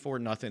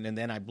 24-0. And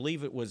then I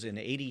believe it was in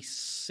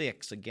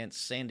 86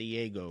 against San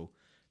Diego.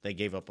 They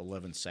gave up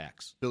 11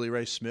 sacks. Billy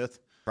Ray Smith?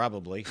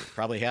 Probably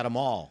had them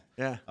all.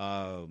 Yeah.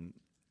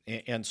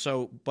 And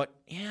so, but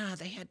yeah,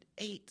 they had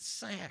 8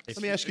 sacks.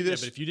 Let me ask you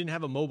this. But if you didn't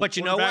have a mobile but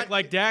you know quarterback what?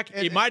 like Dak,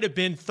 it might have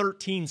been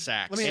 13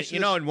 sacks. Let me ask you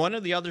know, and one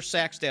of the other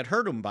sacks that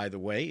hurt him, by the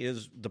way,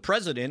 is the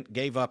president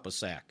gave up a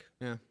sack.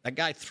 Yeah. That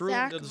guy threw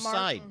him to the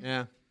side.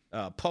 Yeah.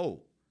 Poe.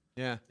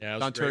 Yeah.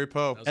 Don Terry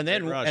Poe. And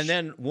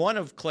then one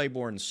of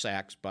Claiborne's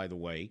sacks, by the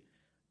way,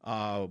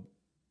 I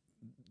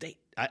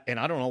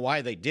don't know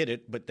why they did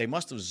it, but they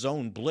must have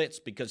zoned blitz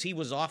because he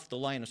was off the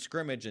line of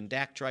scrimmage and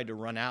Dak tried to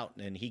run out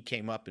and he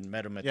came up and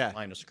met him at the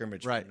line of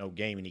scrimmage for no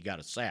game and he got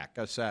a sack.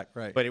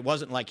 Right. But it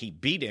wasn't like he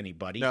beat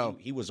anybody. No.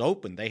 He was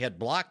open. They had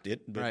blocked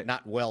it, but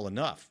not well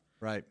enough.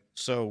 Right.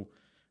 So,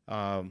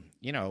 Let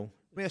me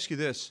ask you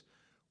this.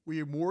 Were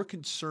you more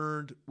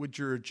concerned, would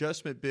your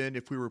adjustment been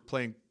if we were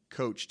playing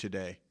coach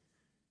today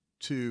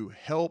to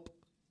help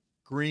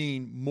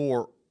Green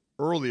more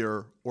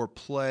earlier or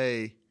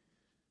play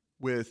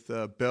with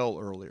Bell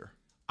earlier?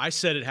 I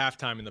said at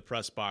halftime in the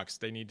press box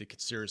they need to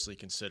seriously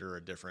consider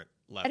a different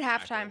left at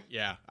tackle. halftime.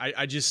 Yeah,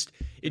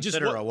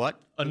 Consider a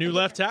what? A new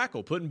left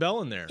tackle, putting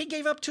Bell in there. He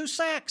gave up 2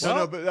 sacks.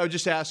 No, but I was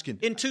just asking.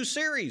 In 2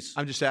 series.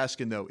 I'm just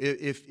asking though.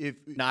 If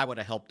no, I would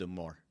have helped him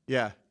more.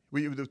 Yeah,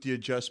 with the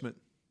adjustment.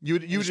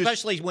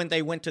 Especially when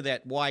they went to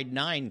that wide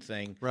 9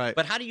 thing. Right.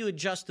 But how do you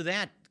adjust to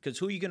that? Because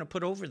who are you going to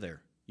put over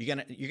there? You're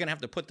gonna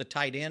have to put the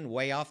tight end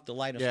way off the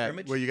line of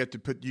scrimmage. Well,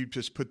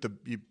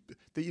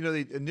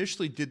 they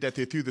initially did that.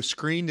 They threw the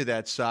screen to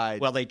that side.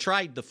 Well, they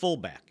tried the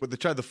fullback. They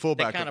tried the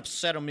fullback. They kind of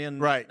set him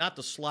in, right? Not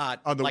the slot,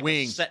 on the like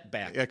wing, a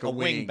setback, like a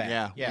wing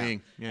back.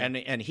 Wing. Yeah.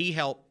 And he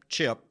helped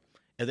Chip.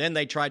 And then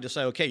they tried to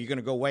say, okay, you're going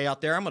to go way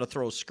out there. I'm going to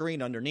throw a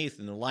screen underneath,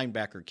 and the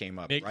linebacker came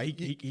up. Right?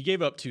 He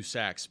gave up 2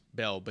 sacks,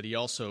 Bell, but he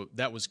also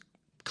that was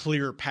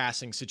clear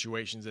passing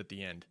situations at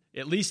the end.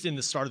 At least in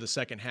the start of the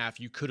second half,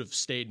 you could have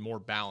stayed more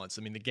balanced.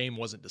 I mean, the game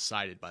wasn't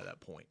decided by that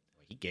point.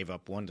 He gave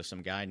up 1 to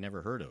some guy I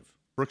never heard of.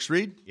 Brooks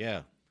Reed?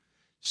 Yeah.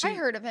 I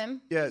heard of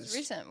him. Yeah. It's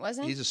recent,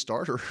 wasn't he? He's a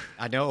starter.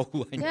 I know.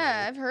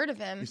 Yeah, I've heard of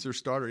him. He's their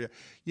starter,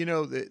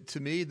 yeah. To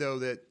me, though,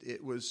 that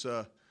it was,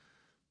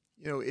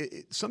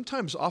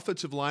 sometimes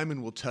offensive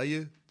linemen will tell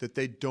you that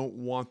they don't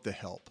want the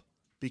help.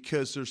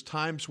 because there's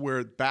times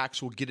where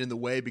backs will get in the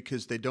way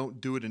because they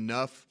don't do it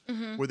enough,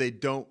 where they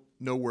don't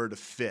know where to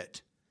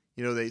fit.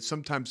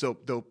 Sometimes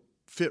they'll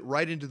fit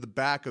right into the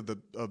back of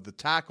the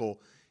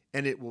tackle,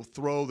 and it will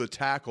throw the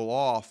tackle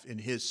off in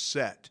his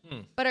set.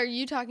 But are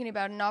you talking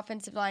about an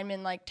offensive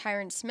lineman like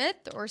Tyron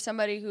Smith or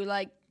somebody who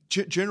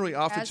generally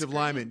offensive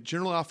linemen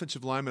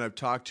I've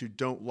talked to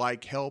don't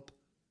like help,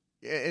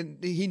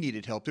 and he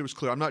needed help. It was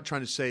clear. I'm not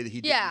trying to say that he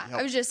didn't need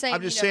help. I was just saying.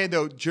 I'm just saying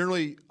though,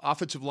 generally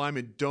offensive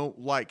linemen don't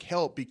like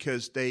help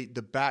because the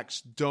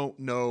backs don't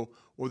know,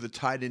 or the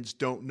tight ends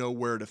don't know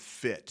where to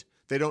fit.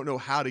 They don't know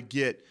how to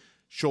get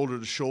shoulder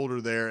to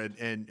shoulder there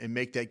and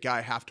make that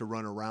guy have to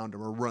run around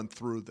them or run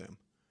through them.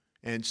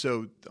 And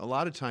so a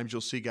lot of times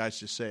you'll see guys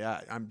just say,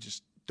 I'm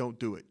just don't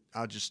do it.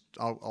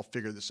 I'll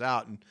figure this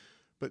out.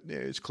 But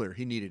it's clear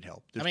he needed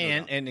help.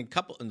 And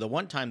the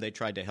one time they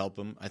tried to help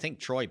him, I think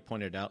Troy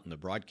pointed out in the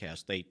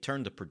broadcast, they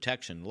turned the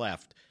protection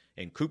left,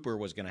 and Cooper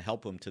was going to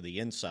help him to the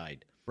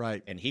inside.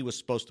 Right. And he was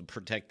supposed to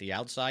protect the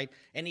outside,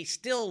 and he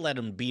still let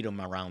him beat him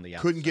around the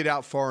outside. Couldn't get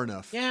out far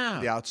enough. Yeah.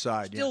 The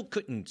outside. Still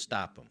couldn't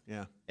stop him.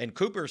 Yeah. And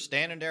Cooper's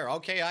standing there,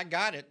 okay, I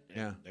got it. And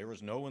yeah. There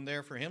was no one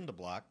there for him to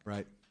block.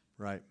 Right.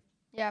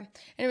 Yeah, and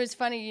it was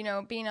funny,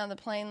 being on the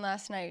plane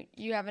last night,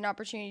 you have an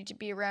opportunity to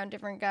be around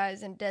different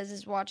guys, and Dez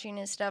is watching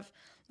his stuff,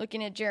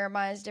 looking at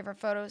Jeremiah's different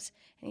photos,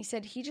 and he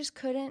said he just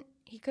couldn't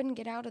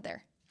get out of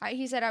there.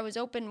 He said I was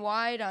open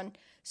wide on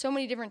so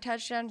many different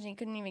touchdowns, and he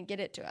couldn't even get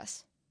it to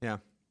us. Yeah.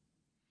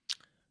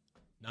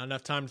 Not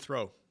enough time to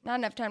throw. Not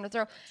enough time to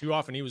throw. Too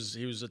often he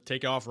was a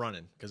take off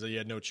running because he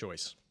had no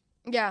choice.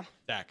 Yeah.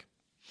 Dak.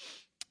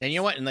 And you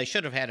know what? And they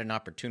should have had an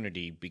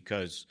opportunity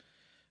because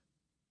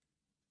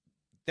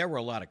there were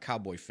a lot of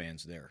Cowboy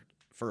fans there.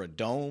 For a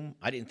dome,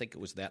 I didn't think it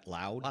was that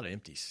loud. A lot of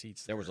empty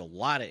seats. There was a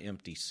lot of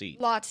empty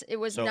seats. Lots. It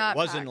was not. So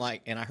it wasn't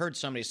packed. and I heard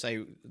somebody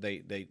say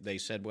they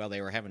said, well,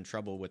 they were having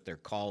trouble with their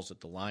calls at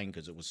the line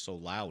because it was so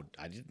loud.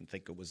 I didn't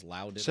think it was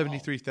loud at all.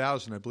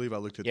 73,000, I believe I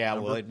looked at the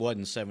number. Well, it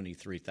wasn't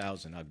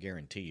 73,000, I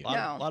guarantee you.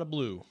 A lot of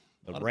blue.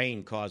 The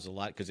rain caused a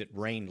lot because it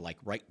rained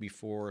right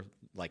before,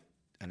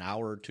 an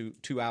hour or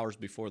 2 hours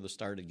before the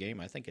start of the game.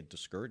 I think it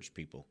discouraged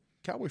people.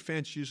 Cowboy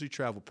fans usually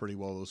travel pretty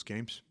well those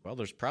games. Well,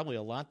 there's probably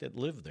a lot that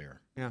live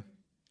there. Yeah.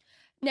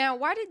 Now,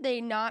 why did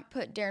they not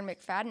put Darren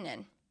McFadden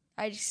in?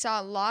 I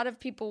saw a lot of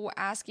people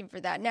asking for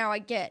that. Now, I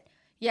get,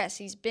 yes,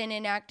 he's been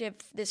inactive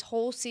this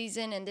whole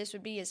season, and this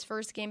would be his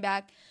first game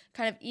back,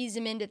 kind of ease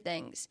him into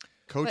things.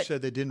 Coach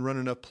said they didn't run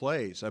enough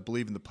plays, I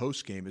believe, in the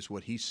post game is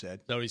what he said.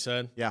 Is that what he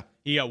said? Yeah.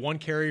 He got one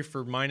carry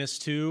for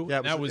 -2.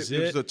 Yeah, that was it.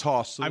 It was a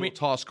toss.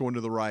 Toss going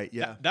to the right.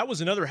 Yeah. That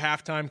was another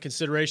halftime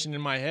consideration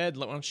in my head.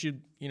 Why don't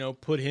you,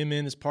 put him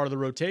in as part of the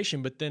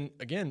rotation? But then,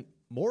 again,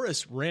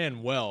 Morris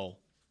ran well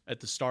at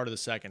the start of the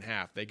second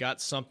half. They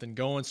got something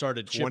going,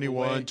 started to chip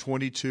 21, away.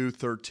 22,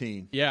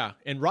 13. Yeah,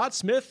 and Rod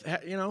Smith,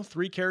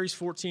 3 carries,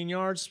 14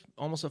 yards,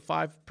 almost a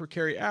 5 per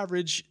carry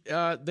average.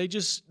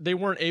 They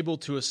weren't able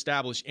to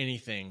establish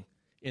anything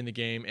in the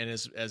game, and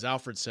as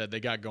Alfred said, they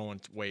got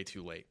going way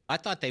too late. I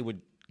thought they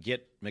would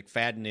get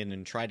McFadden in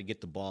and try to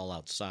get the ball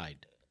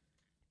outside,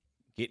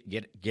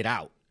 get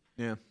out.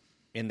 Yeah,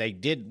 and they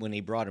did when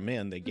he brought him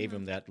in. They gave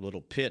him that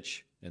little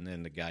pitch. And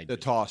then the guy the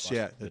toss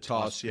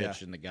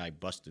pitch, and the guy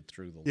busted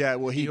through the. Yeah,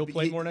 well, he'll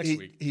play more next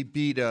week. He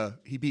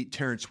beat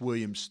Terrence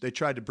Williams. They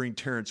tried to bring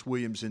Terrence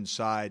Williams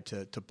inside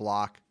to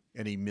block,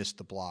 and he missed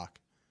the block.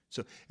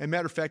 So, and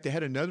matter of fact, they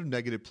had another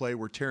negative play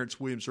where Terrence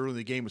Williams early in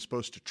the game was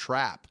supposed to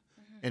trap,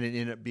 and it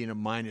ended up being a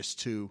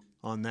 -2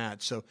 on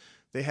that. So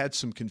they had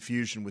some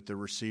confusion with the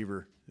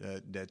receiver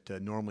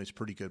that normally is a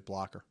pretty good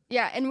blocker.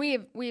 Yeah, and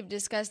we've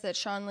discussed that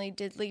Sean Lee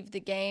did leave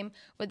the game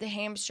with the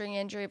hamstring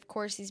injury. Of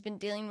course, he's been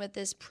dealing with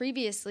this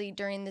previously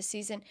during the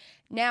season.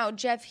 Now,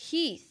 Jeff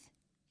Heath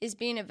is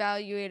being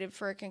evaluated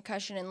for a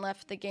concussion and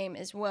left the game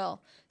as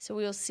well. So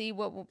we'll see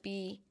what will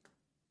be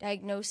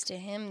diagnosed to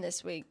him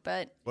this week.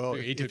 But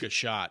he took a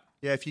shot.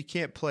 Yeah, if you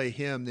can't play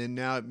him, then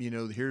now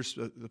here's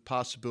the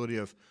possibility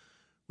of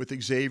with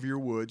Xavier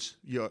Woods.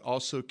 You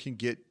also can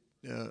get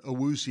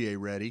Awuzie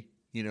ready.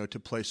 To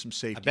play some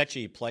safety. I bet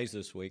you he plays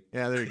this week.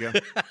 Yeah, there you go.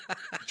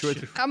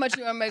 How much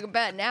you want to make a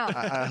bet now?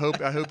 I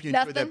hope you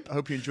enjoy that. I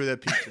hope you enjoy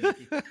that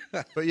pizza.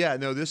 But yeah,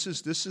 no, this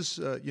is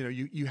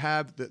you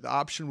have the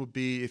option would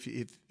be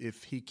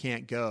if he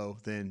can't go,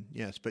 then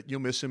yes, but you'll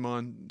miss him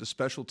on the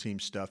special team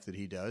stuff that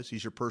he does.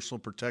 He's your personal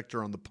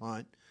protector on the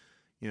punt.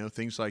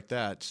 Things like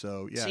that.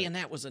 So yeah. See, and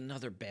that was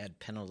another bad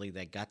penalty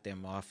that got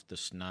them off the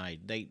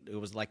snide. It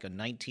was like a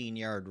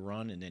 19-yard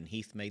run, and then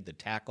Heath made the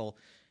tackle.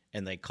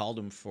 And they called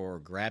him for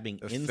grabbing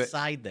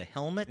inside the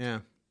helmet.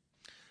 Yeah.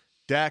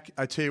 Dak,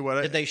 I tell you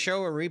what. Did they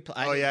show a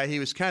replay? Oh, yeah. He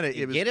was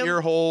it was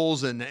ear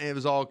holes and it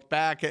was all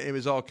back. It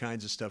was all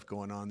kinds of stuff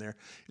going on there.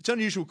 It's an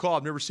unusual call.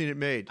 I've never seen it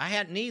made. I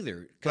hadn't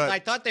either. Because I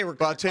thought they were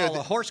going to call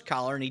a horse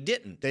collar, and he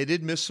didn't. They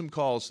did miss some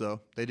calls,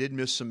 though. They did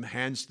miss some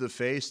hands to the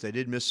face. They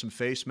did miss some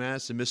face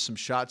masks. They missed some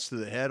shots to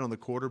the head on the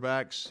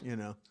quarterbacks,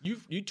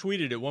 You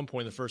tweeted at one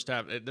point in the first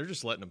half, they're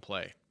just letting him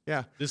play.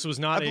 Yeah. This was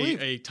not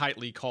a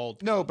tightly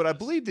called. No, but I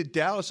believe that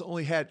Dallas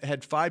only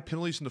had 5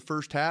 penalties in the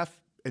first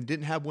half, and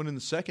didn't have one in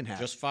the second half.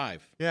 Just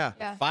 5.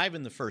 Yeah. 5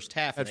 in the first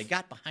half, and they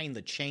got behind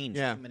the chains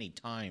too many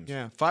times.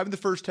 Yeah, 5 in the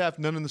first half,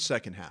 none in the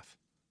second half.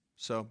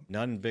 So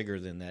none bigger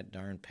than that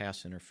darn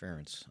pass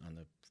interference on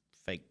the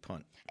fake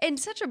punt. And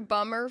such a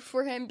bummer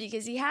for him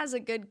because he has a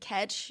good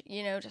catch,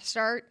 to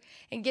start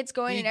and gets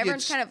going, and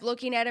everyone's kind of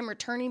looking at him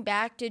returning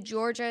back to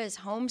Georgia, his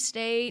home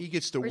state. He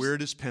gets the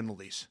weirdest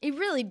penalties. He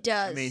really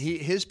does. I mean,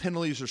 his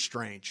penalties are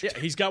strange. Yeah,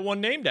 he's got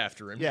one named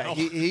after him. Yeah,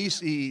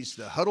 he's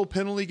the huddle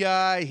penalty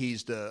guy.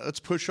 He's the let's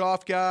push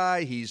off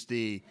guy. He's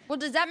the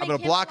does that make I'm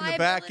him block in the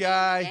back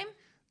guy?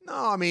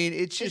 No, I mean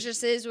it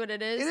just is what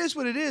it is. It is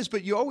what it is.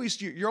 But you're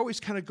always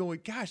kind of going,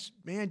 gosh,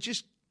 man,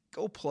 just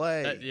go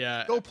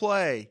play. Go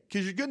play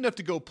because you're good enough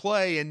to go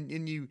play, and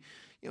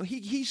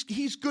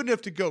he's good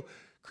enough to go.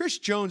 Chris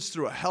Jones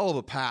threw a hell of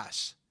a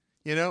pass,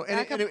 and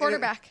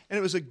quarterback, and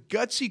it was a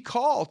gutsy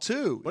call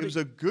too. It was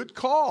a good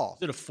call.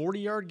 Is it a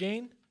 40-yard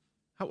gain?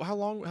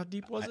 How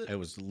deep was it? It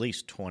was at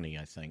least 20,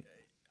 I think.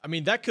 I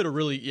mean, that could have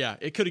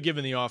it could have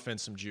given the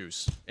offense some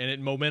juice,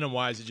 and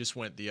momentum-wise, it just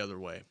went the other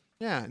way.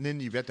 Yeah, and then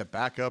you've got to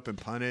back up and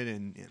punt it,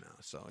 and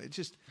so it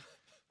just.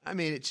 I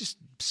mean, it's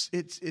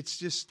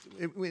just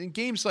in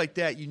games like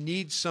that, you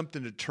need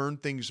something to turn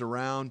things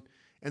around,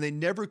 and they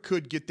never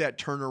could get that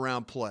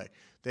turnaround play.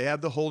 They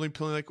have the holding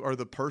penalty or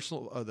the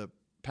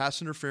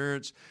pass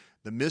interference,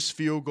 the missed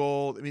field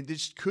goal. I mean, they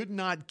just could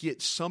not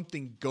get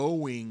something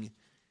going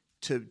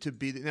to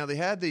be. Now they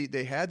had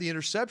the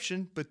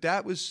interception, but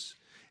that was.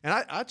 And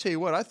I tell you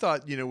what, I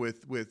thought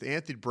with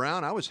Anthony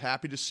Brown, I was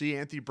happy to see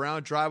Anthony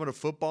Brown driving a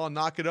football and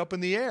knock it up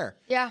in the air.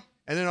 Yeah.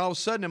 And then all of a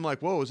sudden, I'm like,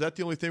 "Whoa, is that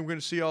the only thing we're going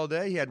to see all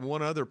day?" He had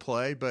one other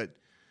play, but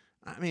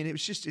I mean,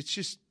 it's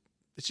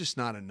just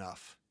not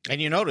enough. And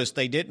you notice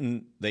they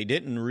didn't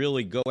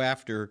really go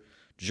after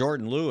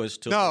Jordan Lewis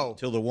till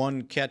the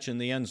one catch in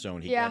the end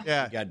zone. He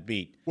got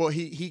beat. Well,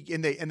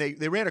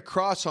 they ran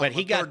across on, but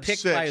he got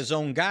picked by his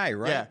own guy,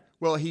 right? Yeah.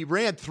 Well, he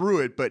ran through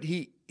it, but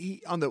he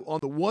on the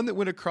one that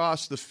went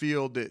across the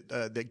field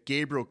that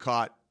Gabriel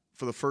caught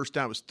for the first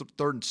down, it was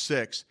 3rd and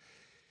 6.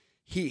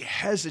 He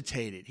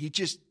hesitated.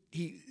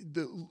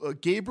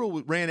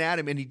 Gabriel ran at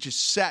him and he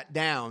just sat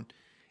down,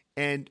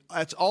 and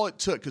that's all it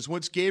took. Because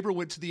once Gabriel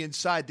went to the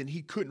inside, then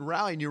he couldn't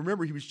rally. And you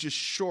remember he was just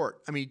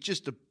short. I mean,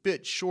 just a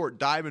bit short,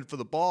 diving for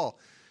the ball.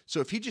 So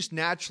if he just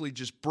naturally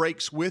just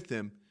breaks with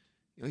him,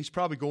 he's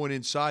probably going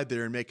inside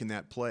there and making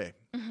that play.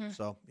 Mm-hmm.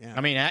 So yeah, I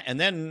mean, and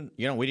then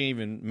we didn't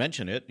even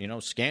mention it.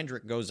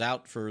 Skandrick goes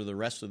out for the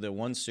rest of the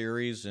one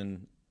series,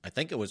 and I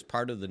think it was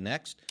part of the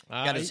next.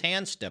 Got his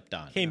hand stepped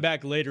on. Came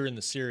back later in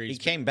the series. He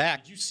came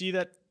back. Did you see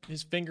that?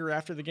 His finger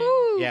after the game?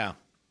 Woo. Yeah.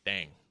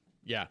 Dang.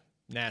 Yeah.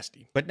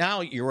 Nasty. But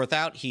now you're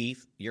without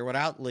Heath, you're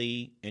without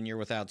Lee, and you're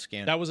without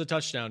Skandrick. That was a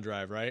touchdown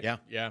drive, right? Yeah.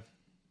 Yeah.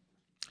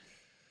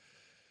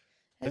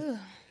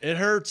 It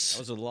hurts.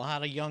 There was a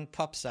lot of young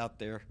pups out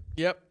there.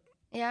 Yep.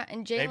 Yeah,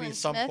 and Jalen Smith. Maybe at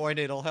some point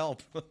it'll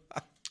help.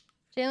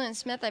 Jalen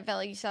Smith, I felt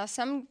like you saw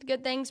some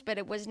good things, but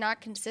it was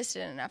not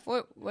consistent enough.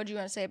 What do you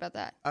want to say about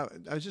that? I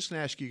was just going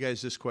to ask you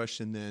guys this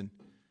question then.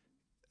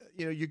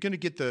 You're going to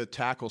get the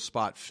tackle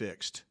spot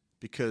fixed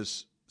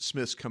because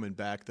Smith's coming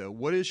back, though.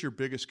 What is your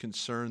biggest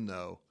concern,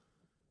 though,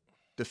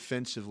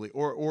 defensively?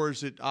 Or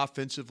is it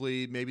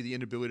offensively, maybe the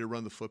inability to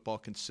run the football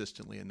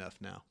consistently enough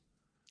now?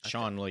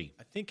 Sean Lee.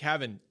 I think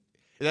having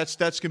 – That's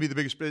going to be the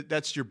biggest –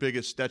 that's your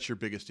biggest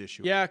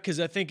issue. Yeah,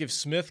 because I think if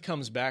Smith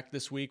comes back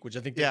this week, which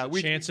I think there's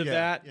a chance of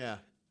that,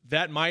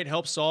 that might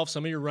help solve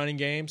some of your running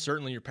game,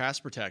 certainly your pass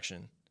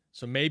protection.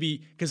 So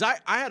maybe – because I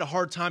had a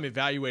hard time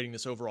evaluating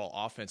this overall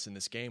offense in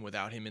this game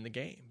without him in the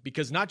game.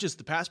 Because not just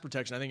the pass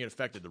protection, I think it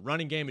affected the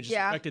running game. It just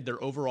affected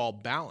their overall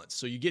balance.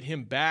 So you get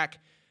him back,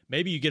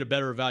 maybe you get a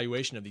better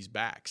evaluation of these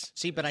backs.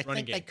 See, but I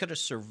think they could have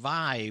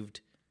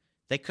survived.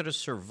 They could have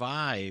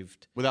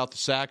survived. Without the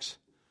sacks?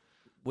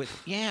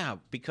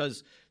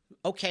 Because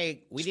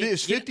we didn't.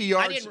 It's 50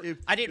 yards.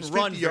 I didn't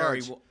run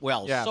very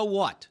well. Yeah. So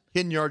what?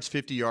 Hidden yards,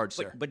 50 yards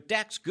there. But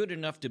Dak's good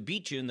enough to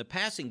beat you in the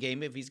passing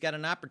game if he's got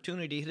an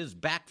opportunity to hit his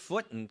back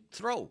foot and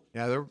throw.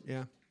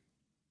 Yeah.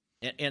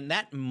 And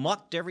that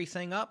mucked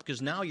everything up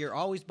because now you're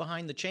always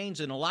behind the chains,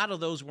 and a lot of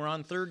those were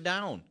on 3rd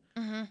down.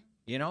 Mm-hmm.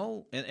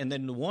 And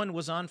then the one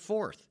was on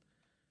 4th.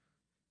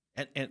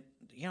 And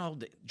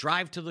the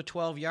drive to the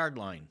 12-yard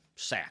line,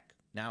 sack.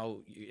 Now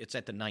it's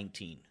at the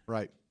 19.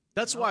 Right.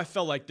 That's why I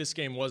felt like this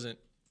game wasn't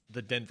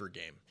the Denver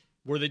game,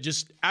 where they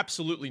just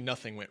absolutely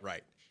nothing went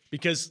right.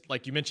 Because,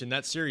 like you mentioned,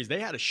 that series,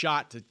 they had a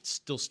shot to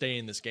still stay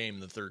in this game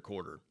in the 3rd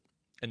quarter.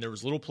 And there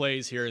was little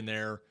plays here and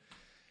there,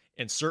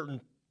 and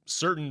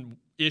certain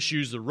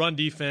issues, the run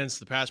defense,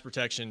 the pass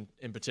protection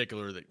in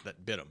particular,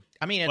 that bit them.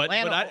 I mean,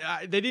 Atlanta,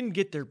 but they didn't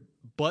get their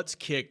butts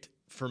kicked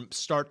from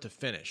start to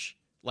finish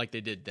like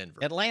they did Denver.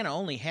 Atlanta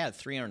only had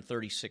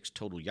 336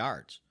 total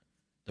yards.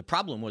 The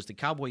problem was the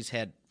Cowboys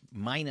had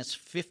minus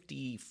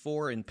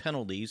 54 in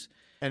penalties.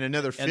 And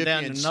another 50 and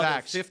then in another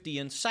sacks. 50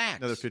 in sacks.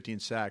 Another 50 in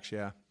sacks,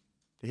 yeah.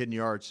 The hidden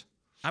yards.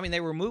 I mean, they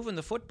were moving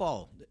the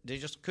football. They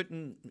just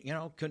couldn't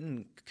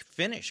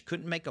finish,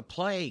 couldn't make a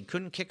play,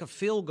 couldn't kick a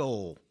field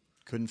goal.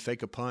 Couldn't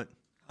fake a punt.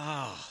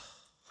 Oh.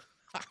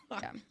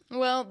 Yeah.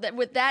 Well,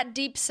 with that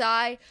deep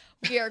sigh,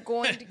 we are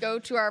going to go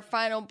to our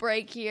final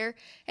break here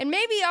and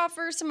maybe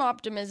offer some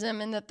optimism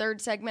in the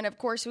third segment. Of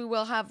course, we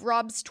will have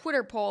Rob's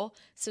Twitter poll,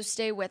 so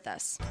stay with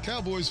us.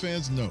 Cowboys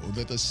fans know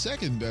that the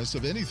second best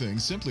of anything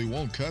simply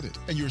won't cut it,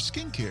 and your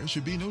skincare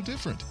should be no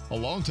different. A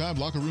longtime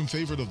locker room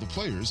favorite of the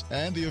players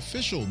and the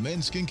official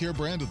men's skincare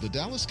brand of the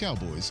Dallas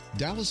Cowboys,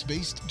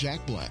 Dallas-based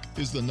Jack Black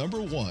is the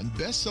 #1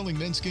 best-selling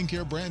men's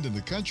skincare brand in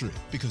the country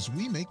because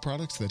we make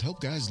products that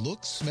help guys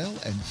look, smell,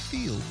 and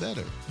feel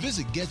better.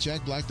 Visit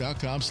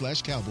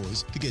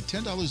getjackblack.com/Cowboys to get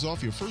 $10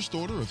 off your first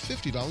order of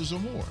 $50 or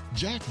more.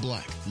 Jack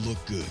Black. Look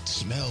good,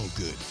 smell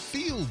good,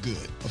 feel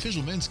good.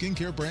 Official men's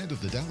skincare brand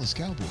of the Dallas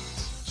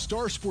Cowboys.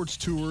 Star Sports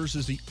Tours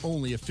is the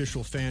only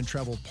official fan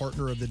travel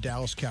partner of the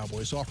Dallas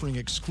Cowboys, offering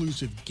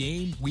exclusive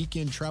game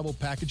weekend travel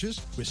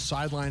packages with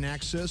sideline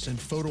access and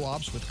photo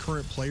ops with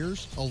current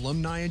players,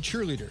 alumni, and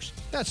cheerleaders.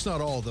 That's not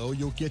all, though.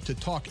 You'll get to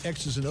talk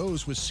X's and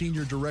O's with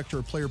Senior Director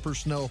of Player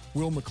Personnel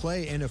Will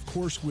McClay, and of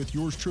course with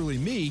yours truly,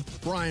 me,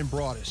 Brian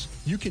Broaddus.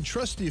 You can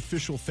trust the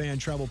official fan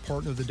travel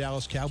partner of the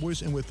Dallas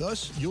Cowboys, and with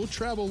us, you'll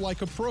travel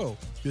like a pro.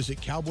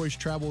 Visit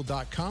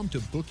cowboystravel.com to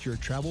book your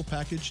travel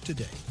package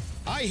today.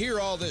 I hear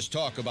all this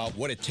talk about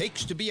what it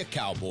takes to be a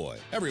cowboy.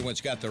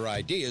 Everyone's got their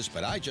ideas,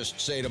 but I just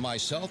say to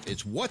myself,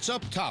 it's what's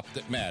up top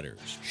that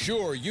matters.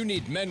 Sure, you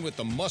need men with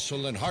the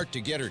muscle and heart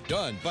to get her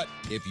done, but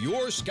if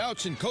your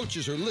scouts and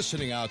coaches are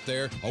listening out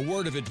there, a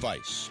word of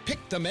advice. Pick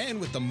the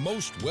man with the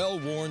most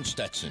well-worn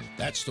Stetson.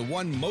 That's the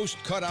one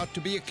most cut out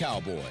to be a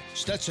cowboy.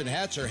 Stetson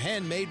hats are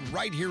handmade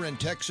right here in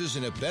Texas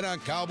and have been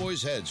on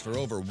cowboys' heads for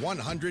over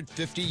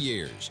 150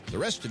 years. The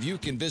rest of you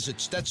can visit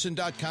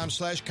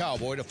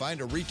Stetson.com/cowboy to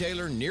find a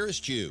retailer nearest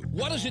you.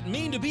 What does it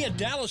mean to be a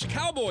Dallas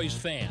Cowboys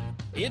fan?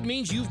 It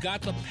means you've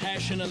got the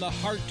passion and the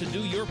heart to do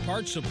your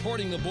part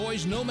supporting the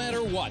boys no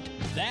matter what.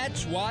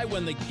 That's why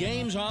when the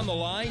game's on the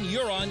line,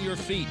 you're on your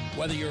feet,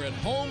 whether you're at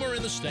home or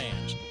in the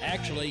stands.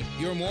 Actually,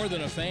 you're more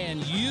than a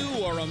fan.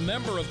 You are a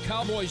member of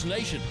Cowboys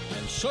Nation,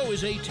 and so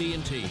is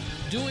AT&T,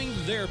 doing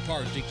their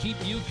part to keep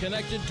you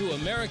connected to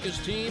America's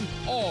team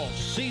all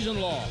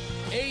season long.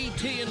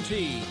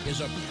 AT&T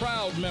is a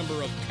proud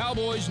member of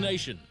Cowboys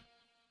Nation.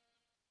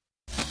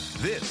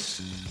 This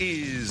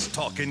is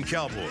Talkin'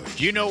 Cowboys.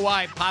 Do you know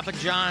why Papa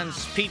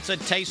John's pizza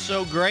tastes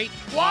so great?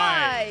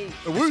 Why?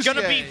 It's going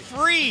to be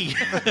free.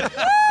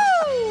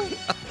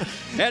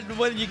 And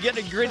when you get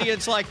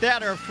ingredients like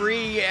that are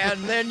free, and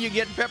then you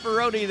get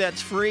pepperoni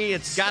that's free,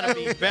 it's got to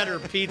be better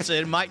pizza.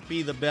 It might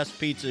be the best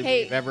pizza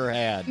we've ever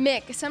had.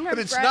 Mick, sometimes...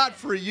 But it's not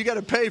free. You got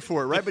to pay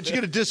for it, right? But you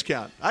get a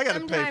discount. I got to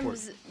pay for it.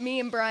 Sometimes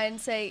me and Brian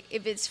say,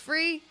 if it's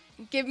free,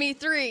 give me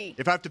 3.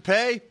 If I have to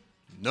pay...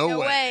 No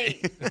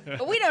way.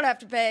 But we don't have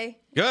to pay.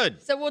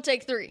 Good. So we'll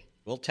take 3.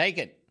 We'll take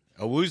it.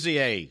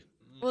 Awuzie.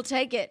 We'll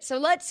take it. So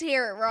let's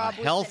hear it, Rob.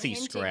 A healthy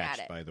scratch,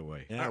 by the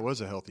way. Yeah, it was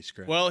a healthy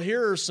scratch. Well,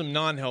 here are some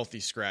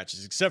non-healthy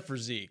scratches, except for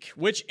Zeke.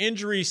 Which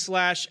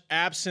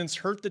injury/absence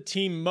hurt the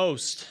team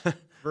most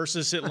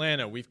versus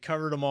Atlanta? We've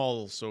covered them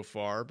all so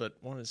far, but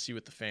wanted to see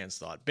what the fans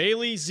thought.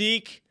 Bailey,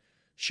 Zeke,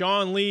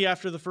 Sean Lee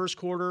after the first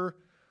quarter,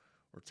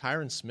 or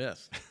Tyron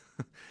Smith?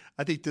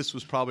 I think this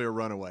was probably a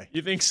runaway.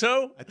 You think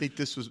so? I think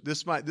this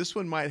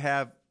one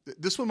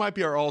might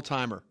be our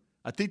all-timer.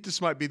 I think this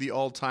might be the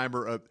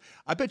all-timer of.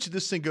 I bet you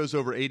this thing goes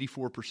over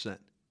 84%.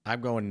 I'm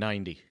going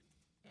 90.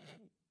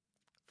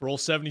 For all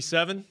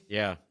 77?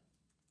 Yeah.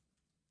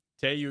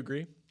 Tay, you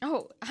agree?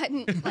 Oh,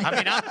 is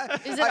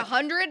it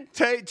 100?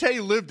 Tay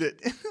lived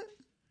it.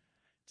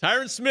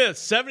 Tyron Smith,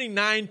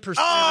 79%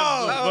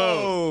 of the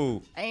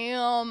vote.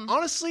 Damn.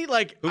 Honestly,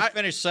 who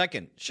finished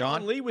second?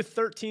 Sean Lee with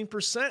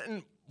 13%,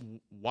 and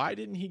why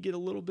didn't he get a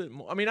little bit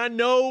more? I mean, I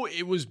know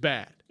it was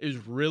bad. It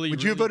was really,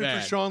 Would you have voted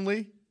for Sean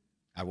Lee?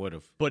 I would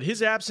have. But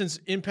his absence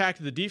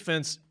impacted the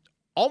defense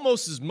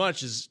almost as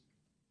much as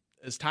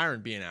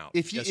Tyron being out.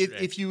 If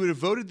you would have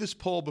voted this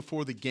poll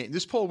before the game,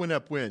 this poll went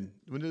up when?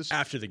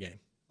 After the game.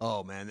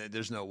 Oh, man,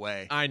 there's no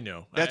way. I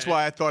know. That's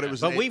why I thought it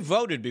was. But we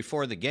voted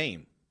before the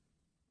game.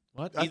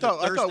 What?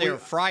 Thursday or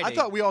Friday. I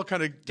thought we all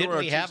kind of didn't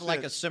we have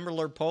like a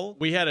similar poll?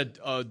 We had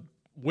a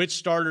which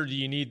starter do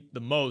you need the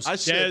most? I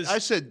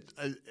said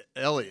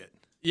Elliott.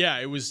 Yeah,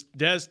 it was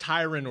Dez,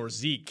 Tyron, or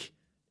Zeke,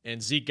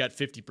 and Zeke got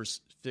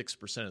 56%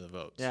 of the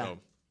vote. Yeah. So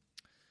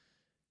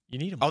you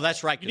need them. Oh,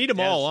 that's right. You need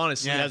them all,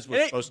 honestly. Dez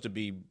was supposed to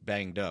be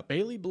banged up.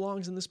 Bailey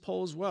belongs in this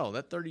poll as well.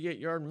 That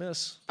 38-yard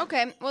miss.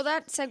 Okay, well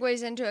that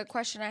segues into a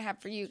question I have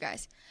for you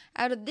guys.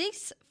 Out of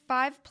these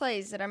 5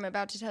 plays that I'm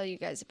about to tell you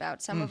guys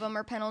about, some of them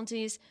are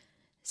penalties,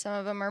 some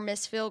of them are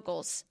missed field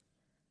goals.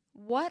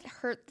 What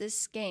hurt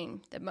this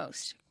game the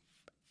most?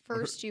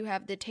 First, you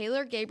have the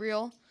Taylor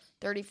Gabriel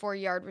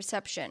 34-yard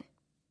reception,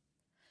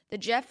 the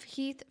Jeff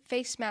Heath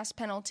face mask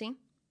penalty,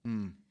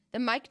 the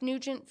Mike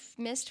Nugent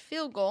missed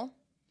field goal,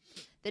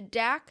 the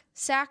Dak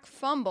sack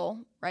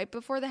fumble right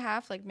before the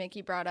half, like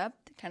Mickey brought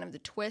up, kind of the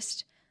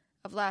twist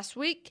of last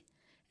week,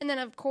 and then,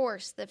 of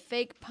course, the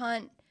fake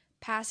punt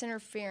pass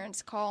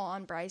interference call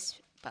on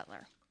Bryce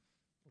Butler.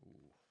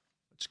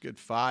 That's a good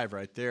 5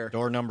 right there.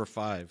 Door number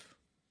 5.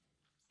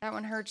 That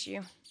one hurts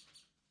you.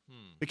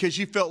 Because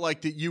you felt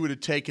like that you would have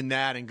taken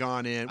that and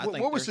gone in.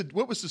 What was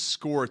the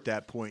score at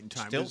that point in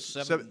time? Still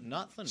 7-0.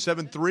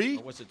 7-3?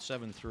 Or was it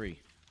 7-3?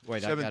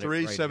 Wait, 7-3,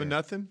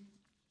 7-0.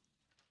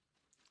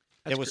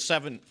 It was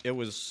 7. It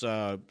was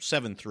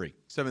 7-3.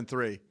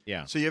 7-3.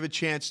 Yeah. So you have a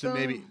chance to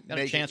maybe got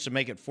a chance to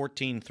make it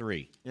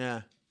 14-3.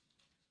 Yeah.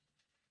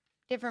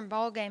 Different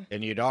ball game.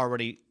 And you'd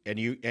already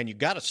you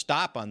got to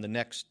stop on the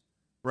next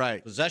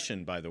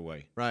possession. By the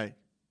way,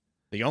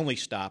 the only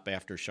stop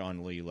after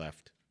Sean Lee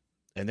left,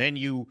 and then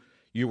you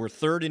were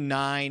 3rd and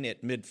 9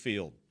 at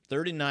midfield,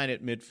 3rd and 9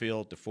 at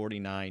midfield to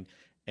 49,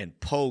 and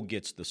Poe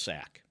gets the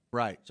sack.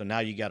 Right. So now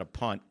you got a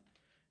punt,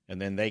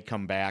 and then they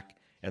come back,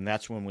 and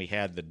that's when we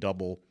had the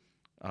double.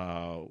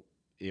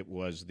 It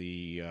was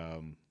the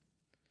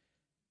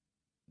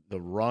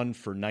run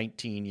for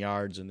 19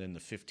 yards and then the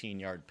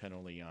 15-yard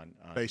penalty on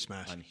face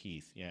mask on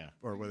Heath,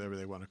 or whatever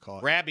they want to call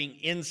it. Grabbing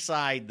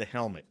inside the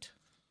helmet.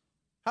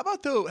 How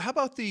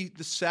about the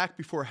sack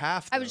before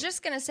half? I was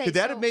just going to say, could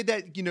that have made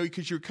that,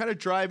 because you were kind of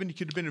driving, you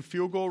could have been in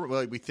field goal.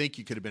 Well, we think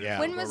you could have been in field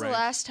goal When was the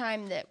last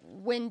time that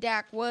when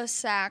Dak was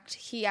sacked,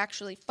 he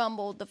actually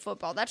fumbled the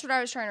football? That's what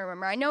I was trying to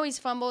remember. I know he's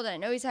fumbled. I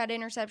know he's had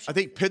interceptions. I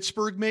think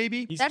Pittsburgh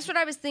maybe. That's what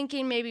I was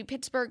thinking, maybe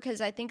Pittsburgh, because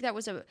I think that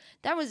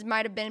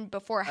might have been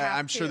before half.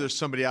 I'm sure there's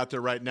somebody out there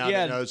right now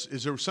that knows.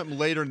 Is there something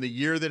later in the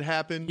year that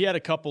happened? He had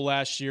a couple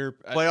last year.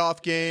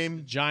 Playoff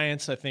game.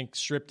 Giants, I think,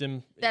 stripped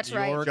him. That's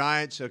right.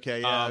 Giants, okay,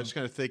 yeah. I was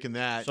kind of thinking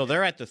that. So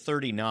they're at the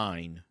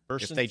 39.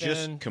 First if and they 10,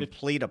 just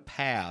complete a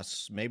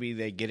pass, maybe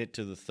they get it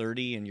to the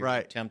 30 and you're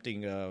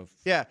attempting a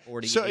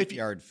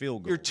 48-yard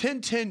field goal. You're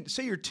 10-10,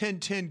 say you're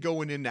 10-10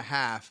 going into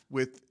half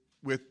with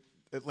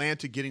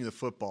Atlanta getting the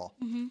football.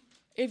 Mm-hmm.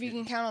 If you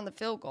can count on the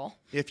field goal.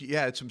 That's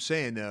what I'm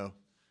saying though.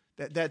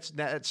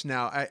 That's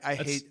now I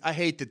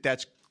hate that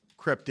that's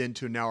crept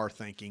into now our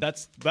thinking.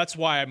 That's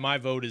why my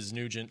vote is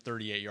Nugent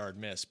 38-yard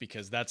miss,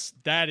 because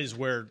that is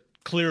where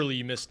clearly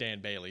you miss Dan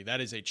Bailey.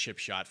 That is a chip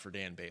shot for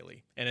Dan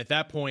Bailey. And at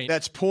that point,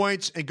 that's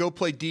points and go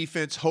play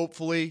defense,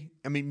 hopefully.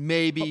 I mean,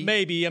 maybe.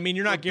 I mean,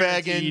 you're not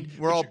guaranteed. Begging.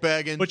 We're all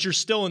begging. But you're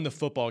still in the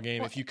football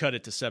game if you cut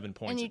it to 7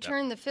 points. And you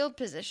turn the field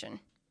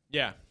position.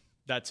 Yeah,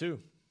 that too.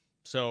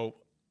 So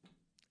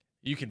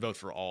you can vote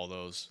for all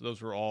those.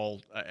 Those were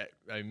all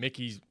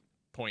Mickey's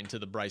pointing to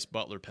the Bryce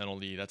Butler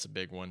penalty. That's a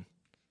big one.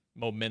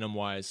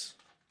 Momentum-wise,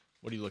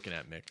 what are you looking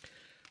at, Mick?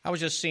 I was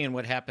just seeing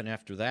what happened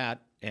after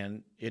that,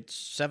 and it's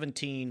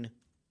 17.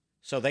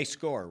 So they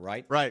score,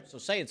 right? Right. So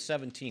say it's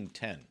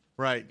 17-10.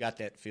 Right. You got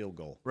that field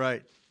goal.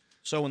 Right.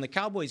 So when the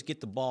Cowboys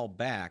get the ball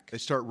back, they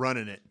start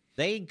running it.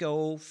 They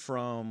go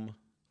from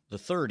the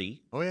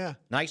 30. Oh, yeah.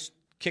 Nice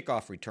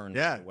kickoff return,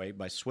 by the way,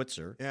 by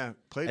Switzer. Yeah.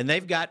 And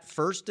they've got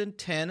 1st and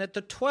 10 at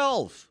the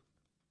 12.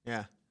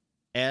 Yeah.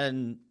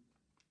 And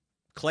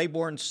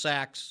Claiborne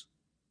sacks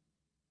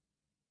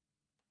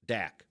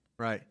Dak.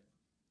 Right.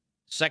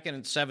 2nd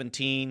and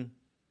 17.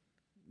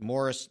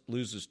 Morris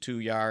loses 2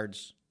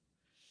 yards.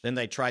 Then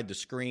they tried the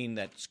screen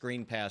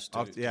pass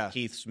to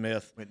Keith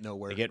Smith. Went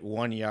nowhere. They get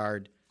 1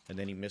 yard, and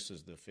then he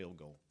misses the field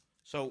goal.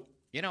 So,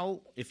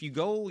 if you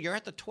go, you're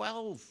at the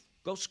 12.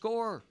 Go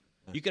score.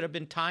 You could have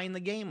been tying the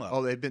game up.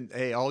 Oh, they've been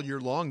all year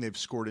long. They've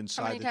scored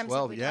inside the 12. How many times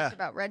have we talked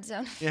about red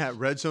zone? Yeah,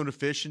 red zone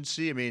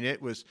efficiency. I mean,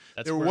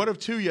 they were 1 of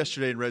 2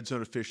 yesterday in red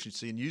zone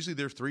efficiency, and usually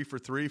they're 3 for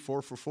 3,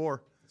 4 for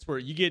 4. That's where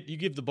you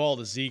give the ball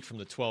to Zeke from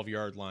the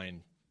 12-yard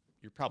line.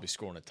 You're probably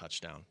scoring a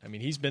touchdown. I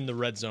mean, he's been the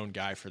red zone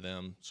guy for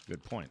them. That's a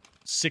good point.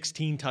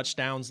 16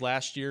 touchdowns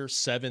last year,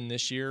 7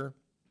 this year.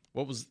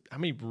 How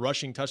many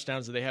rushing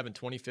touchdowns did they have in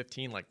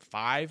 2015? Like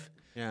 5?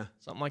 Yeah.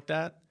 Something like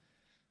that.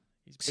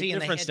 He's a big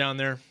difference down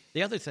there.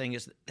 The other thing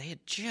is they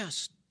had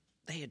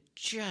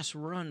just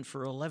run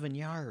for 11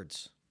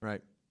 yards.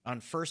 Right.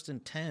 On 1st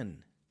and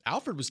 10.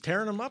 Alfred was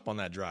tearing them up on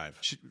that drive.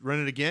 Should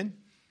run it again?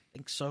 I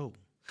think so.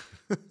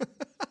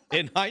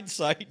 In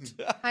hindsight.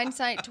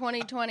 Hindsight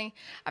 2020.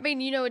 I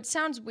mean, it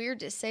sounds weird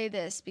to say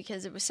this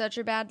because it was such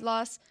a bad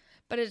loss,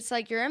 but it's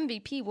like your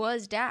MVP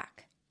was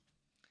Dak.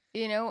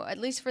 At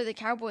least for the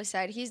Cowboys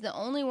side, he's the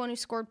only one who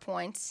scored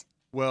points.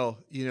 Well,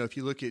 if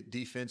you look at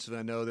defensive,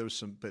 I know there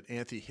was but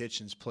Anthony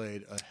Hitchens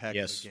played a heck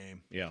of a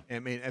game. Yeah. I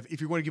mean,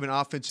 if you want to give an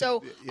offense.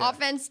 So,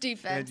 offense,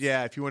 defense.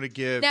 And, if you want to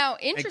give. Now,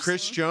 interesting. And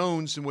Chris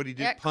Jones and what he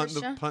did,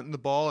 punting the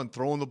ball and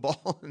throwing the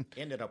ball.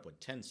 Ended up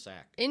with 10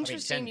 sacks.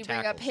 Interesting 10 you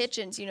bring up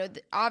Hitchens.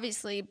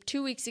 Obviously,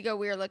 2 weeks ago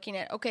we were looking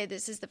at, okay,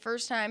 this is the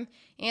first time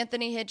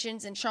Anthony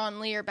Hitchens and Sean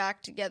Lee are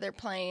back together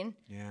playing.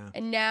 Yeah.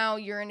 And now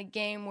you're in a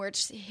game where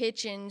it's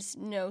Hitchens,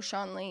 no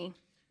Sean Lee.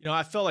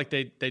 I felt like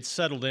they'd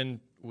settled in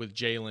with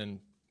Jalen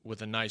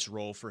with a nice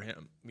role for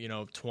him,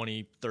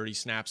 20, 30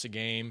 snaps a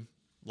game.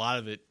 A lot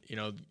of it,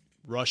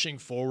 rushing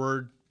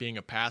forward, being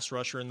a pass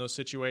rusher in those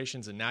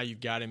situations. And now you've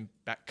got him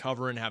back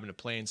covering, having to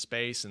play in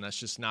space. And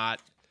that's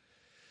not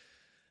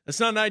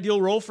an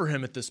ideal role for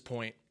him at this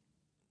point.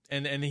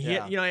 And he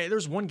had,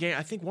 there's one game,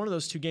 I think one of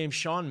those 2 games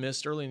Sean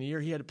missed early in the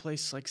year, he had to play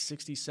like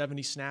 60,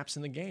 70 snaps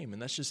in the game.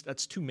 And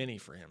that's too many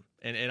for him.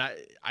 And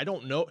I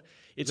don't know.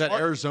 Is that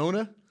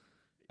Arizona?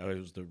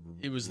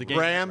 It was the game.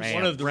 Rams.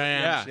 One of the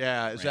Rams.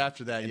 Yeah, it was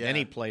after that. And then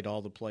he played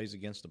all the plays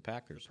against the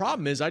Packers.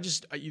 Problem is,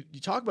 you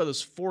talk about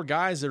those 4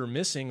 guys that are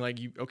missing. Like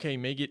you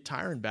may get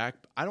Tyron back.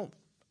 Are you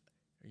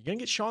gonna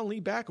get Sean Lee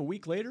back a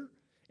week later?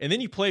 And then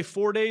you play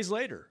 4 days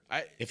later.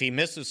 If he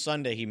misses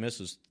Sunday, he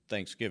misses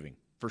Thanksgiving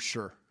for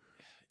sure.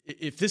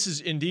 If this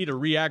is indeed a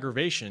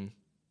re-aggravation,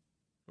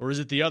 or is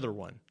it the other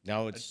one?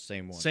 No, it's the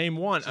same one. Same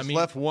one. Just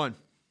left one,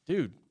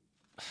 dude.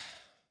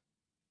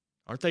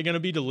 Aren't they going to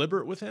be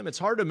deliberate with him? It's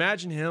hard to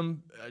imagine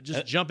him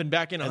just jumping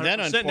back in 100%.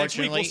 And then, Next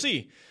week, we'll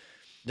see.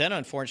 Then,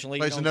 unfortunately,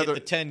 you don't get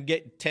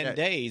the 10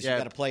 days. You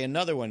got to play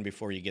another one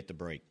before you get the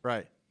break.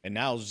 Right. And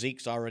now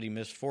Zeke's already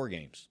missed 4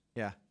 games.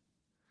 Yeah.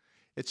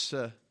 It's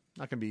not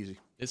going to be easy.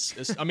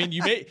 I mean,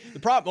 the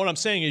problem. What I'm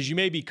saying is, you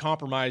may be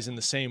compromised in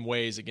the same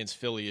ways against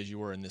Philly as you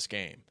were in this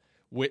game,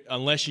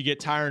 unless you get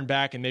Tyron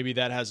back, and maybe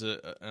that has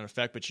an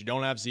effect. But you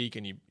don't have Zeke,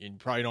 and you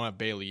probably don't have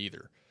Bailey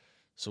either.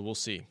 So we'll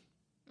see.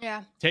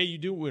 Yeah. Tay, you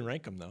do win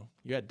rank 'em though.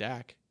 You had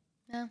Dak.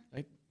 Yeah.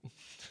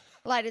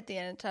 Light at the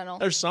end of the tunnel.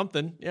 There's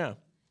something. Yeah.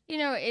 You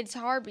know, it's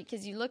hard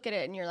because you look at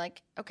it and you're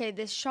like, okay,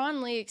 this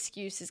Sean Lee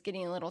excuse is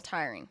getting a little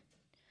tiring.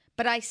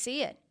 But I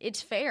see it.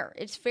 It's fair.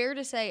 It's fair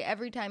to say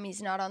every time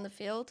he's not on the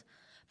field.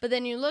 But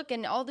then you look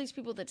and all these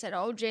people that said,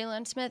 oh,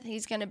 Jalen Smith,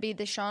 he's going to be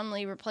the Sean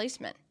Lee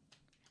replacement.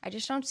 I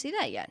just don't see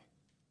that yet.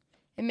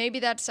 And maybe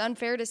that's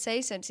unfair to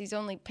say since he's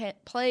only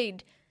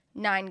played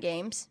 9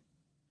 games.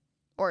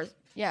 Or,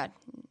 yeah,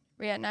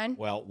 we at 9?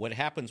 Well, what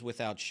happens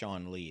without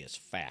Sean Lee is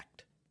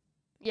fact.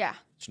 Yeah.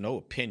 It's no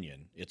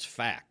opinion. It's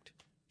fact.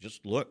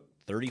 Just look,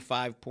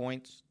 35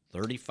 points,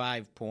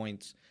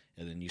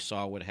 and then you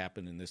saw what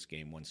happened in this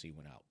game once he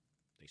went out.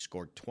 They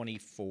scored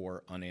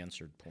 24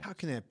 unanswered points. How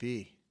can that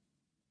be?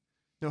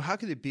 No, how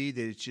could it be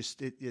that it's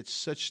just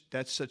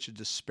that's such a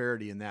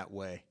disparity in that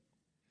way?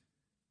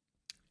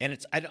 And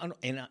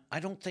I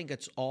don't think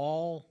it's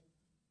all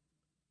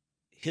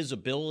his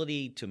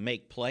ability to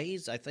make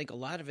plays. I think a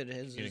lot of it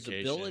is his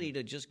ability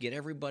to just get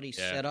everybody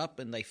set up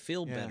and they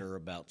feel better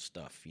about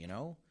stuff, you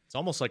know? It's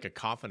almost like a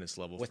confidence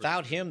level.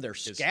 Without him, they're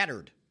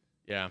scattered.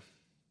 Yeah.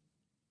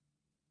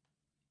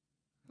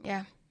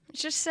 Yeah.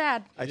 It's just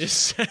sad.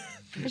 It's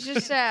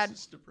just sad.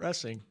 It's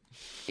depressing.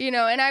 You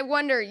know, and I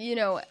wonder,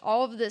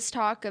 all of this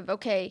talk of,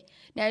 okay,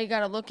 now you got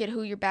to look at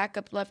who your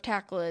backup left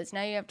tackle is.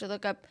 Now you have to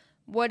look up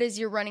what is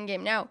your running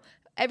game. Now,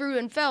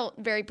 everyone felt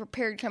very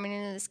prepared coming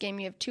into this game.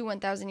 You have 2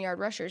 1,000-yard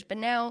rushers, but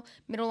now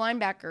middle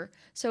linebacker.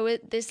 So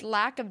this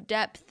lack of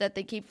depth that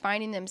they keep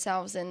finding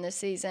themselves in this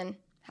season,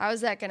 how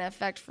is that going to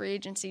affect free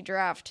agency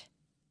draft?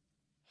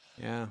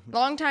 Yeah.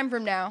 Long time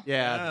from now.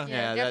 Yeah.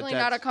 Definitely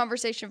not a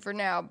conversation for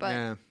now, but...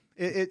 Yeah.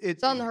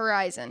 It's on the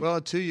horizon.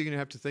 Well, too, you're going to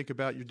have to think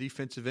about your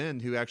defensive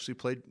end who actually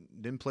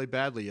didn't play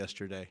badly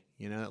yesterday.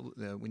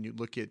 When you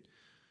look at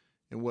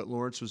what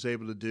Lawrence was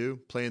able to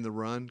do, playing the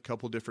run a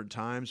couple different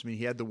times. I mean,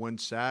 he had the 1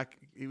 sack.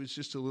 He was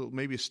just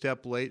maybe a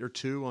step late or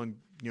 2 on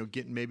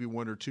getting maybe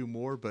 1 or 2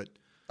 more. But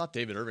I thought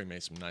David Irving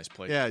made some nice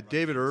plays. Yeah,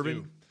 David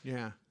Irving. Too.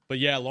 Yeah. But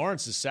yeah,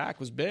 Lawrence's sack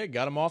was big.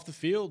 Got him off the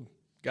field.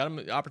 Got him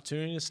the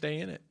opportunity to stay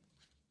in it.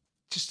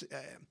 Just.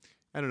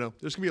 I don't know.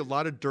 There's going to be a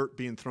lot of dirt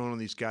being thrown on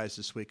these guys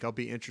this week. I'll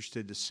be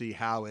interested to see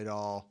how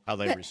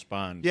they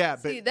respond. Yeah,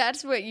 but see,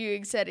 that's what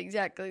you said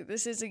exactly.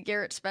 This is a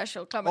Garrett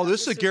special coming. Oh,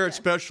 this is a Garrett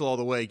special all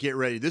the way. Get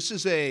ready. This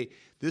is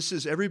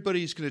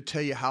everybody's going to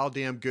tell you how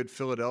damn good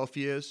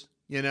Philadelphia is,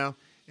 and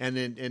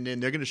then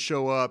they're going to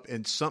show up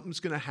and something's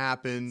going to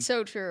happen.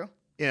 So true.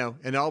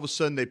 And all of a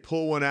sudden they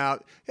pull one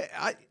out.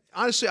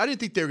 Honestly, I didn't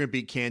think they were going to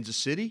beat Kansas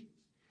City,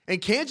 and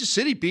Kansas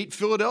City beat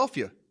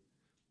Philadelphia.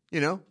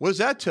 What does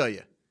that tell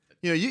you?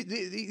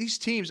 These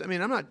teams, I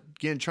mean, I'm not,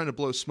 again, trying to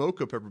blow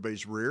smoke up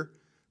everybody's rear,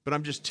 but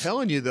I'm just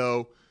telling you,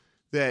 though,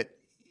 that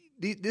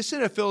this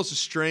NFL is a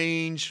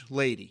strange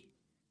lady.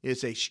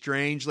 It's a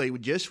strange lady.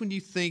 Just when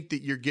you think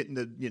that you're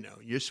getting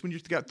just when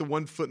you've got the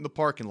 1 foot in the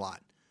parking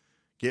lot,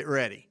 get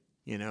ready.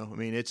 I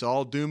mean, it's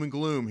all doom and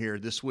gloom here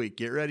this week.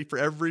 Get ready for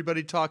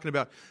everybody talking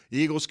about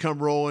Eagles come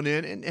rolling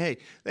in. And, hey,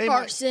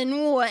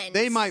 Carson Wentz.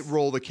 They might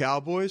roll the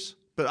Cowboys,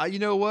 but you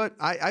know what?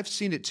 I've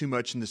seen it too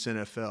much in this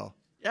NFL.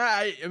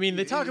 Yeah, I mean,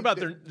 they talk about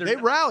they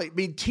rally. I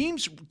mean,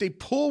 teams, they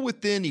pull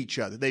within each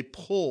other. They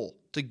pull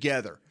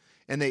together,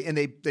 and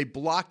they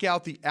block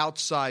out the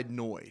outside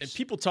noise. And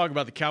people talk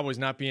about the Cowboys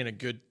not being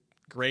a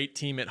great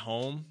team at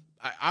home.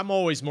 I'm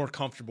always more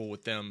comfortable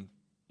with them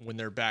when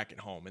they're back at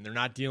home, and they're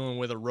not dealing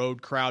with a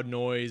road crowd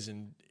noise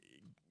and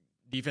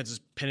defenses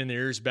pinning their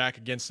ears back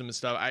against them and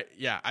stuff.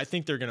 I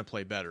think they're going to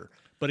play better.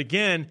 But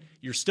again,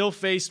 you're still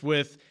faced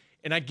with,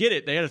 and I get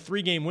it, they had a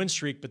 3-game win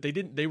streak, but they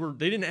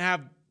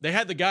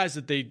had the guys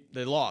that they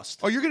lost.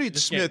 Oh, you're going to get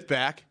Smith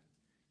back.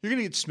 You're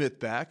going to get Smith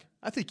back.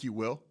 I think you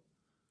will.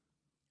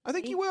 I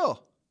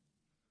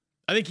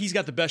think he's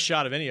got the best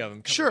shot of any of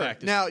them. Sure.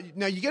 Back now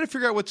you got to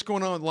figure out what's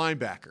going on with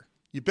linebacker.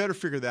 You better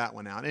figure that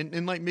one out.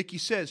 And like Mickey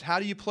says, how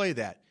do you play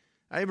that?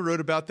 I even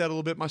wrote about that a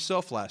little bit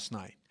myself last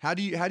night. How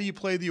do you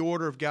play the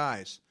order of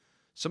guys?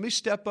 Somebody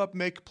step up,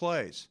 make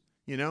plays.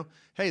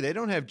 Hey, they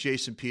don't have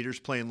Jason Peters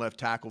playing left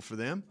tackle for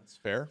them. That's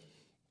fair.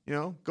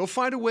 Go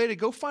find a way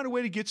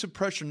to get some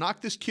pressure.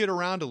 Knock this kid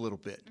around a little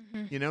bit.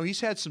 Mm-hmm.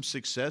 He's had some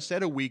success.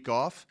 Had a week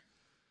off.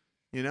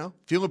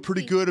 Feeling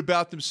pretty good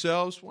about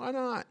themselves. Why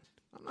not?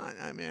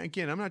 I'm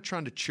not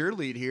trying to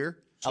cheerlead here.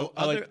 So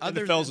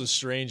NFL's a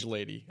strange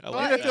lady.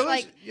 It's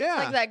like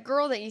that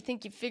girl that you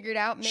think you figured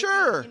out. Maybe,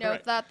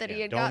 thought that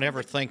he had. Don't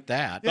ever think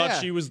that.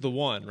 Thought she was the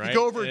one, right?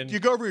 You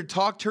go over and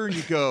talk to her, and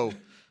you go,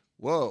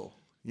 "Whoa,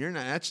 you're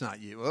not. That's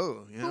not you.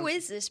 Oh, who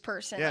is this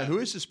person? Yeah, who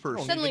is this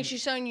person?" Suddenly,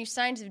 she's showing you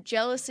signs of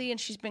jealousy, and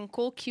she's been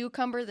cool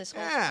cucumber this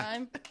whole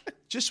time.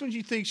 Just when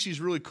you think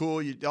she's really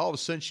cool, all of a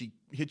sudden she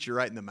hits you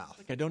right in the mouth.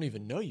 Like I don't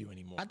even know you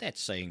anymore. How'd that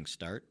saying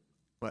start?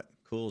 What?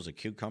 Cool as a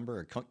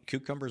cucumber?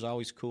 Cucumber's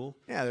always cool?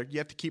 Yeah, you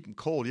have to keep them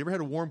cold. You ever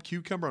had a warm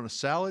cucumber on a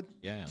salad?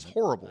 Yeah. It's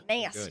horrible.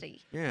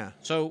 Nasty. Good. Yeah.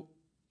 So,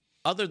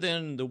 other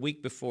than the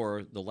week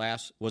before, the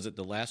last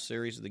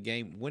series of the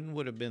game, when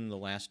would have been the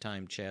last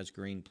time Chaz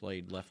Green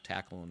played left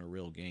tackle in a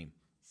real game?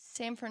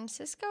 San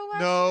Francisco?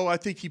 No, I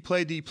think he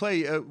played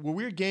a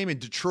weird game in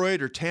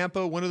Detroit or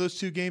Tampa, one of those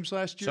two games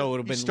last year. So it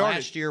would have been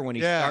last year when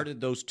he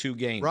started those two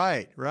games.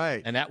 Right.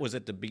 And that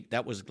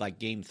was like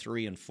game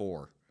 3 and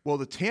 4. Well,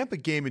 the Tampa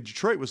game in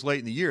Detroit was late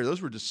in the year.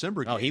 Those were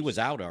December games. Oh, he was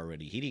out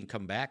already. He didn't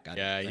come back. He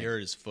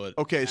hurt his foot.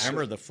 Okay,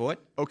 remember the foot?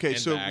 Okay,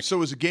 so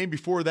was a game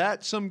before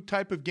that some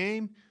type of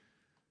game?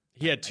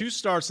 He had 2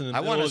 starts in the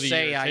middle of the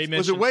year.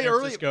 Was it way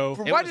early? It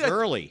was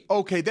early.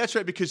 Okay, that's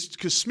right, because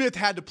Smith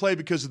had to play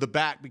because of the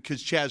back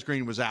because Chaz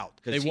Green was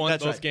out. They won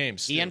both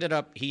games. He ended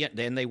up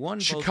then they won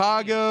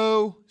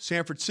Chicago, both games.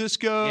 San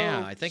Francisco,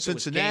 I think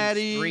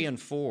Cincinnati. It was games 3 and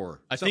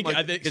 4. I think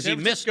because he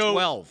missed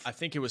 12. I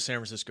think it was San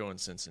Francisco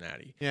and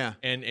Cincinnati. Yeah,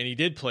 and he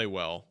did play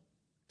well.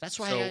 That's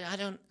why I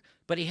don't.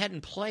 But he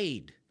hadn't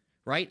played.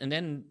 Right, and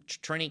then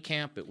training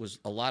camp, it was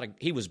a lot of.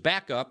 He was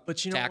backup,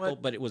 tackle,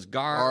 but it was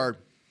guard.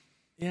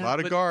 Yeah, a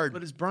lot of guard.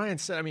 But as Brian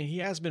said, he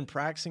has been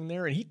practicing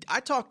there. And I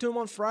talked to him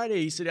on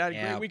Friday. He said, I had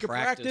a great week of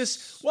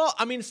practice. Well,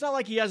 it's not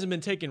like he hasn't been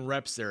taking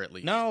reps there at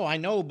least. No, I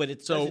know, but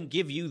it doesn't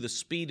give you the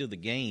speed of the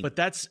game. But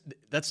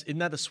isn't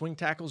that a swing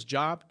tackle's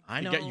job?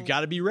 I know. You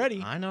got to be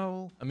ready. I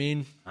know.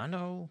 I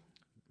know.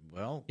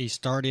 Well, he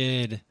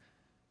started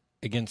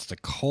against the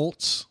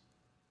Colts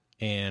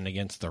and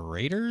against the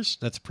Raiders.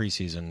 That's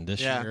preseason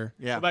this year.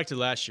 Yeah. Go back to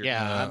last year.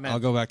 Yeah, I'll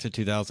go back to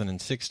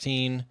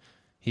 2016.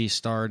 He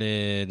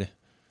started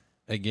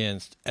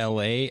against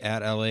LA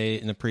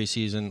in the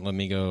preseason. Let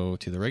me go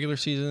to the regular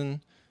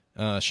season.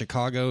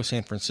 Chicago,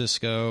 San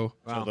Francisco.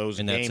 Wow. So those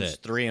and games that's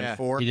it. 3 and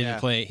 4. He didn't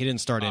play. He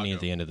didn't start any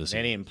at the end of the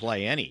season. They didn't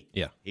play any.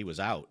 Yeah, he was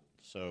out.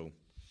 So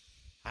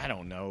I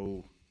don't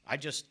know. I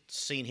just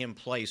seen him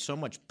play so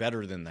much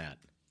better than that.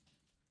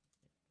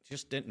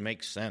 Just didn't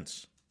make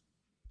sense.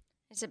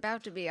 It's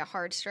about to be a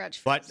hard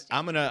stretch. But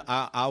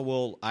I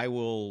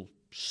will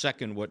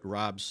second what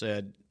Rob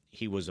said.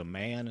 He was a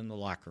man in the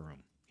locker room.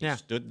 He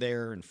stood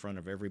there in front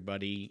of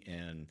everybody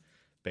and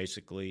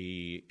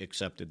basically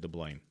accepted the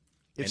blame.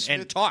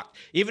 And talked.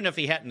 Even if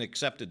he hadn't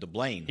accepted the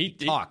blame, he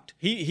talked.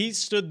 He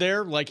stood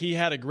there like he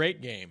had a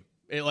great game.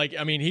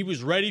 He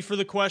was ready for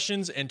the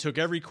questions and took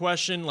every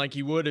question like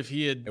he would if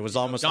he had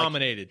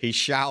dominated. Like he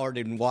showered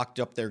and walked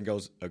up there and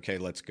goes, okay,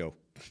 let's go.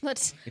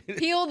 Let's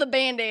peel the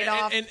Band-Aid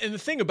off. And the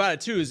thing about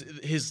it, too, is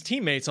his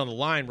teammates on the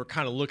line were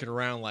kind of looking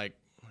around like,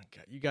 oh my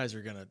God, you guys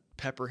are going to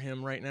pepper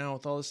him right now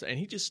with all this. And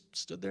he just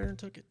stood there and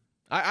took it.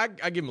 I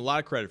give him a lot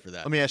of credit for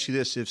that. Let me ask you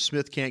this. If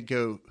Smith can't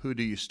go, who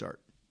do you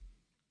start?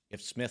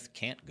 If Smith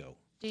can't go.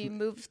 Do you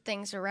move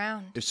things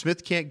around? If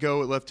Smith can't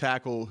go at left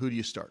tackle, who do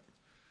you start?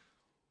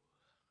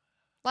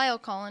 Lyle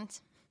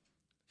Collins.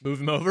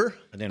 Move him over?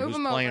 And then who's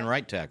playing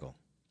right tackle?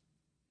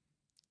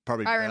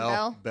 Probably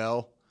Byron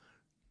Bell.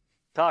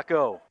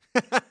 Taco.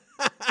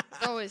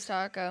 Always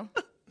Taco.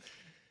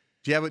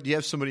 Do you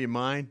have somebody in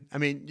mind?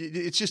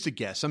 It's just a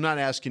guess. I'm not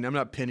asking. I'm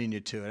not pinning you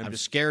to it. I'm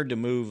just scared to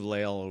move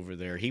Lale over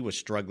there. He was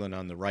struggling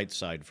on the right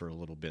side for a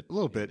little bit.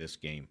 This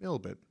game. A little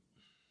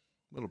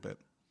bit.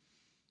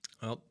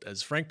 Well,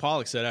 as Frank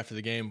Pollock said after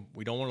the game,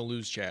 we don't want to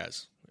lose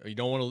Chaz. You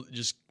don't want to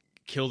just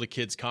kill the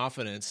kid's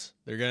confidence.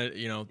 They're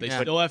gonna, they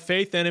still have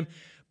faith in him.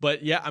 But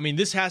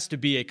this has to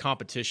be a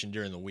competition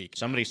during the week.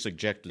 Somebody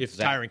suggested if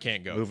Tyron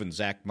can't go, moving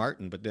Zach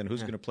Martin, but then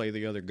who's going to play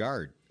the other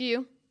guard?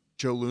 You.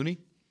 Joe Looney.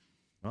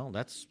 Well,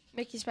 that's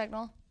Mickey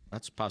Spagnola.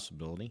 That's a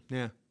possibility.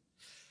 Yeah.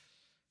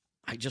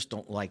 I just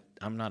don't like.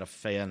 I'm not a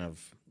fan of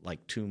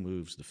like 2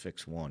 moves to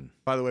fix one.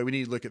 By the way, we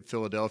need to look at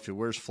Philadelphia.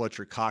 Where's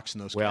Fletcher Cox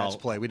and those guys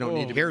play? We don't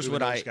need to. Here's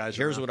what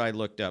I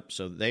looked up.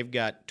 So they've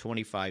got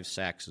 25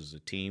 sacks as a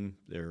team.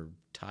 They're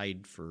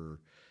tied for,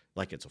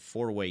 it's a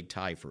 4-way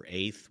tie for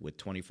 8th with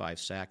 25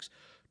 sacks.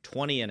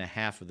 20 and a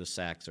half of the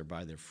sacks are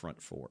by their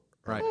front 4.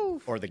 Right.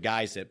 Or the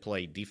guys that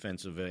play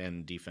defensive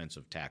end,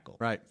 defensive tackle.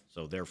 Right.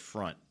 So their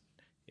front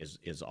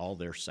is all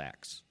their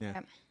sacks.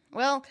 Yeah.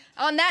 Well,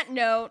 on that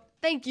note,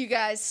 thank you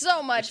guys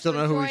so much for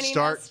joining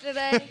us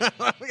today.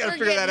 We got to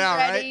figure that out,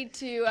 right? We're ready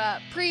to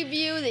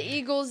preview the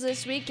Eagles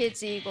this week.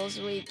 It's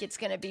Eagles week. It's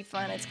going to be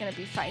fun. It's going to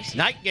be feisty.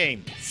 Night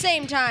game.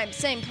 Same time,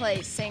 same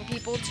place, same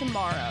people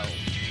tomorrow.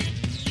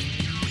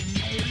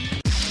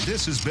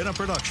 This has been a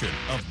production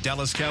of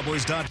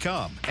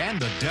DallasCowboys.com and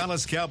the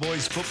Dallas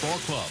Cowboys Football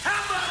Club.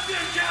 How about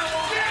this,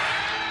 Cowboys?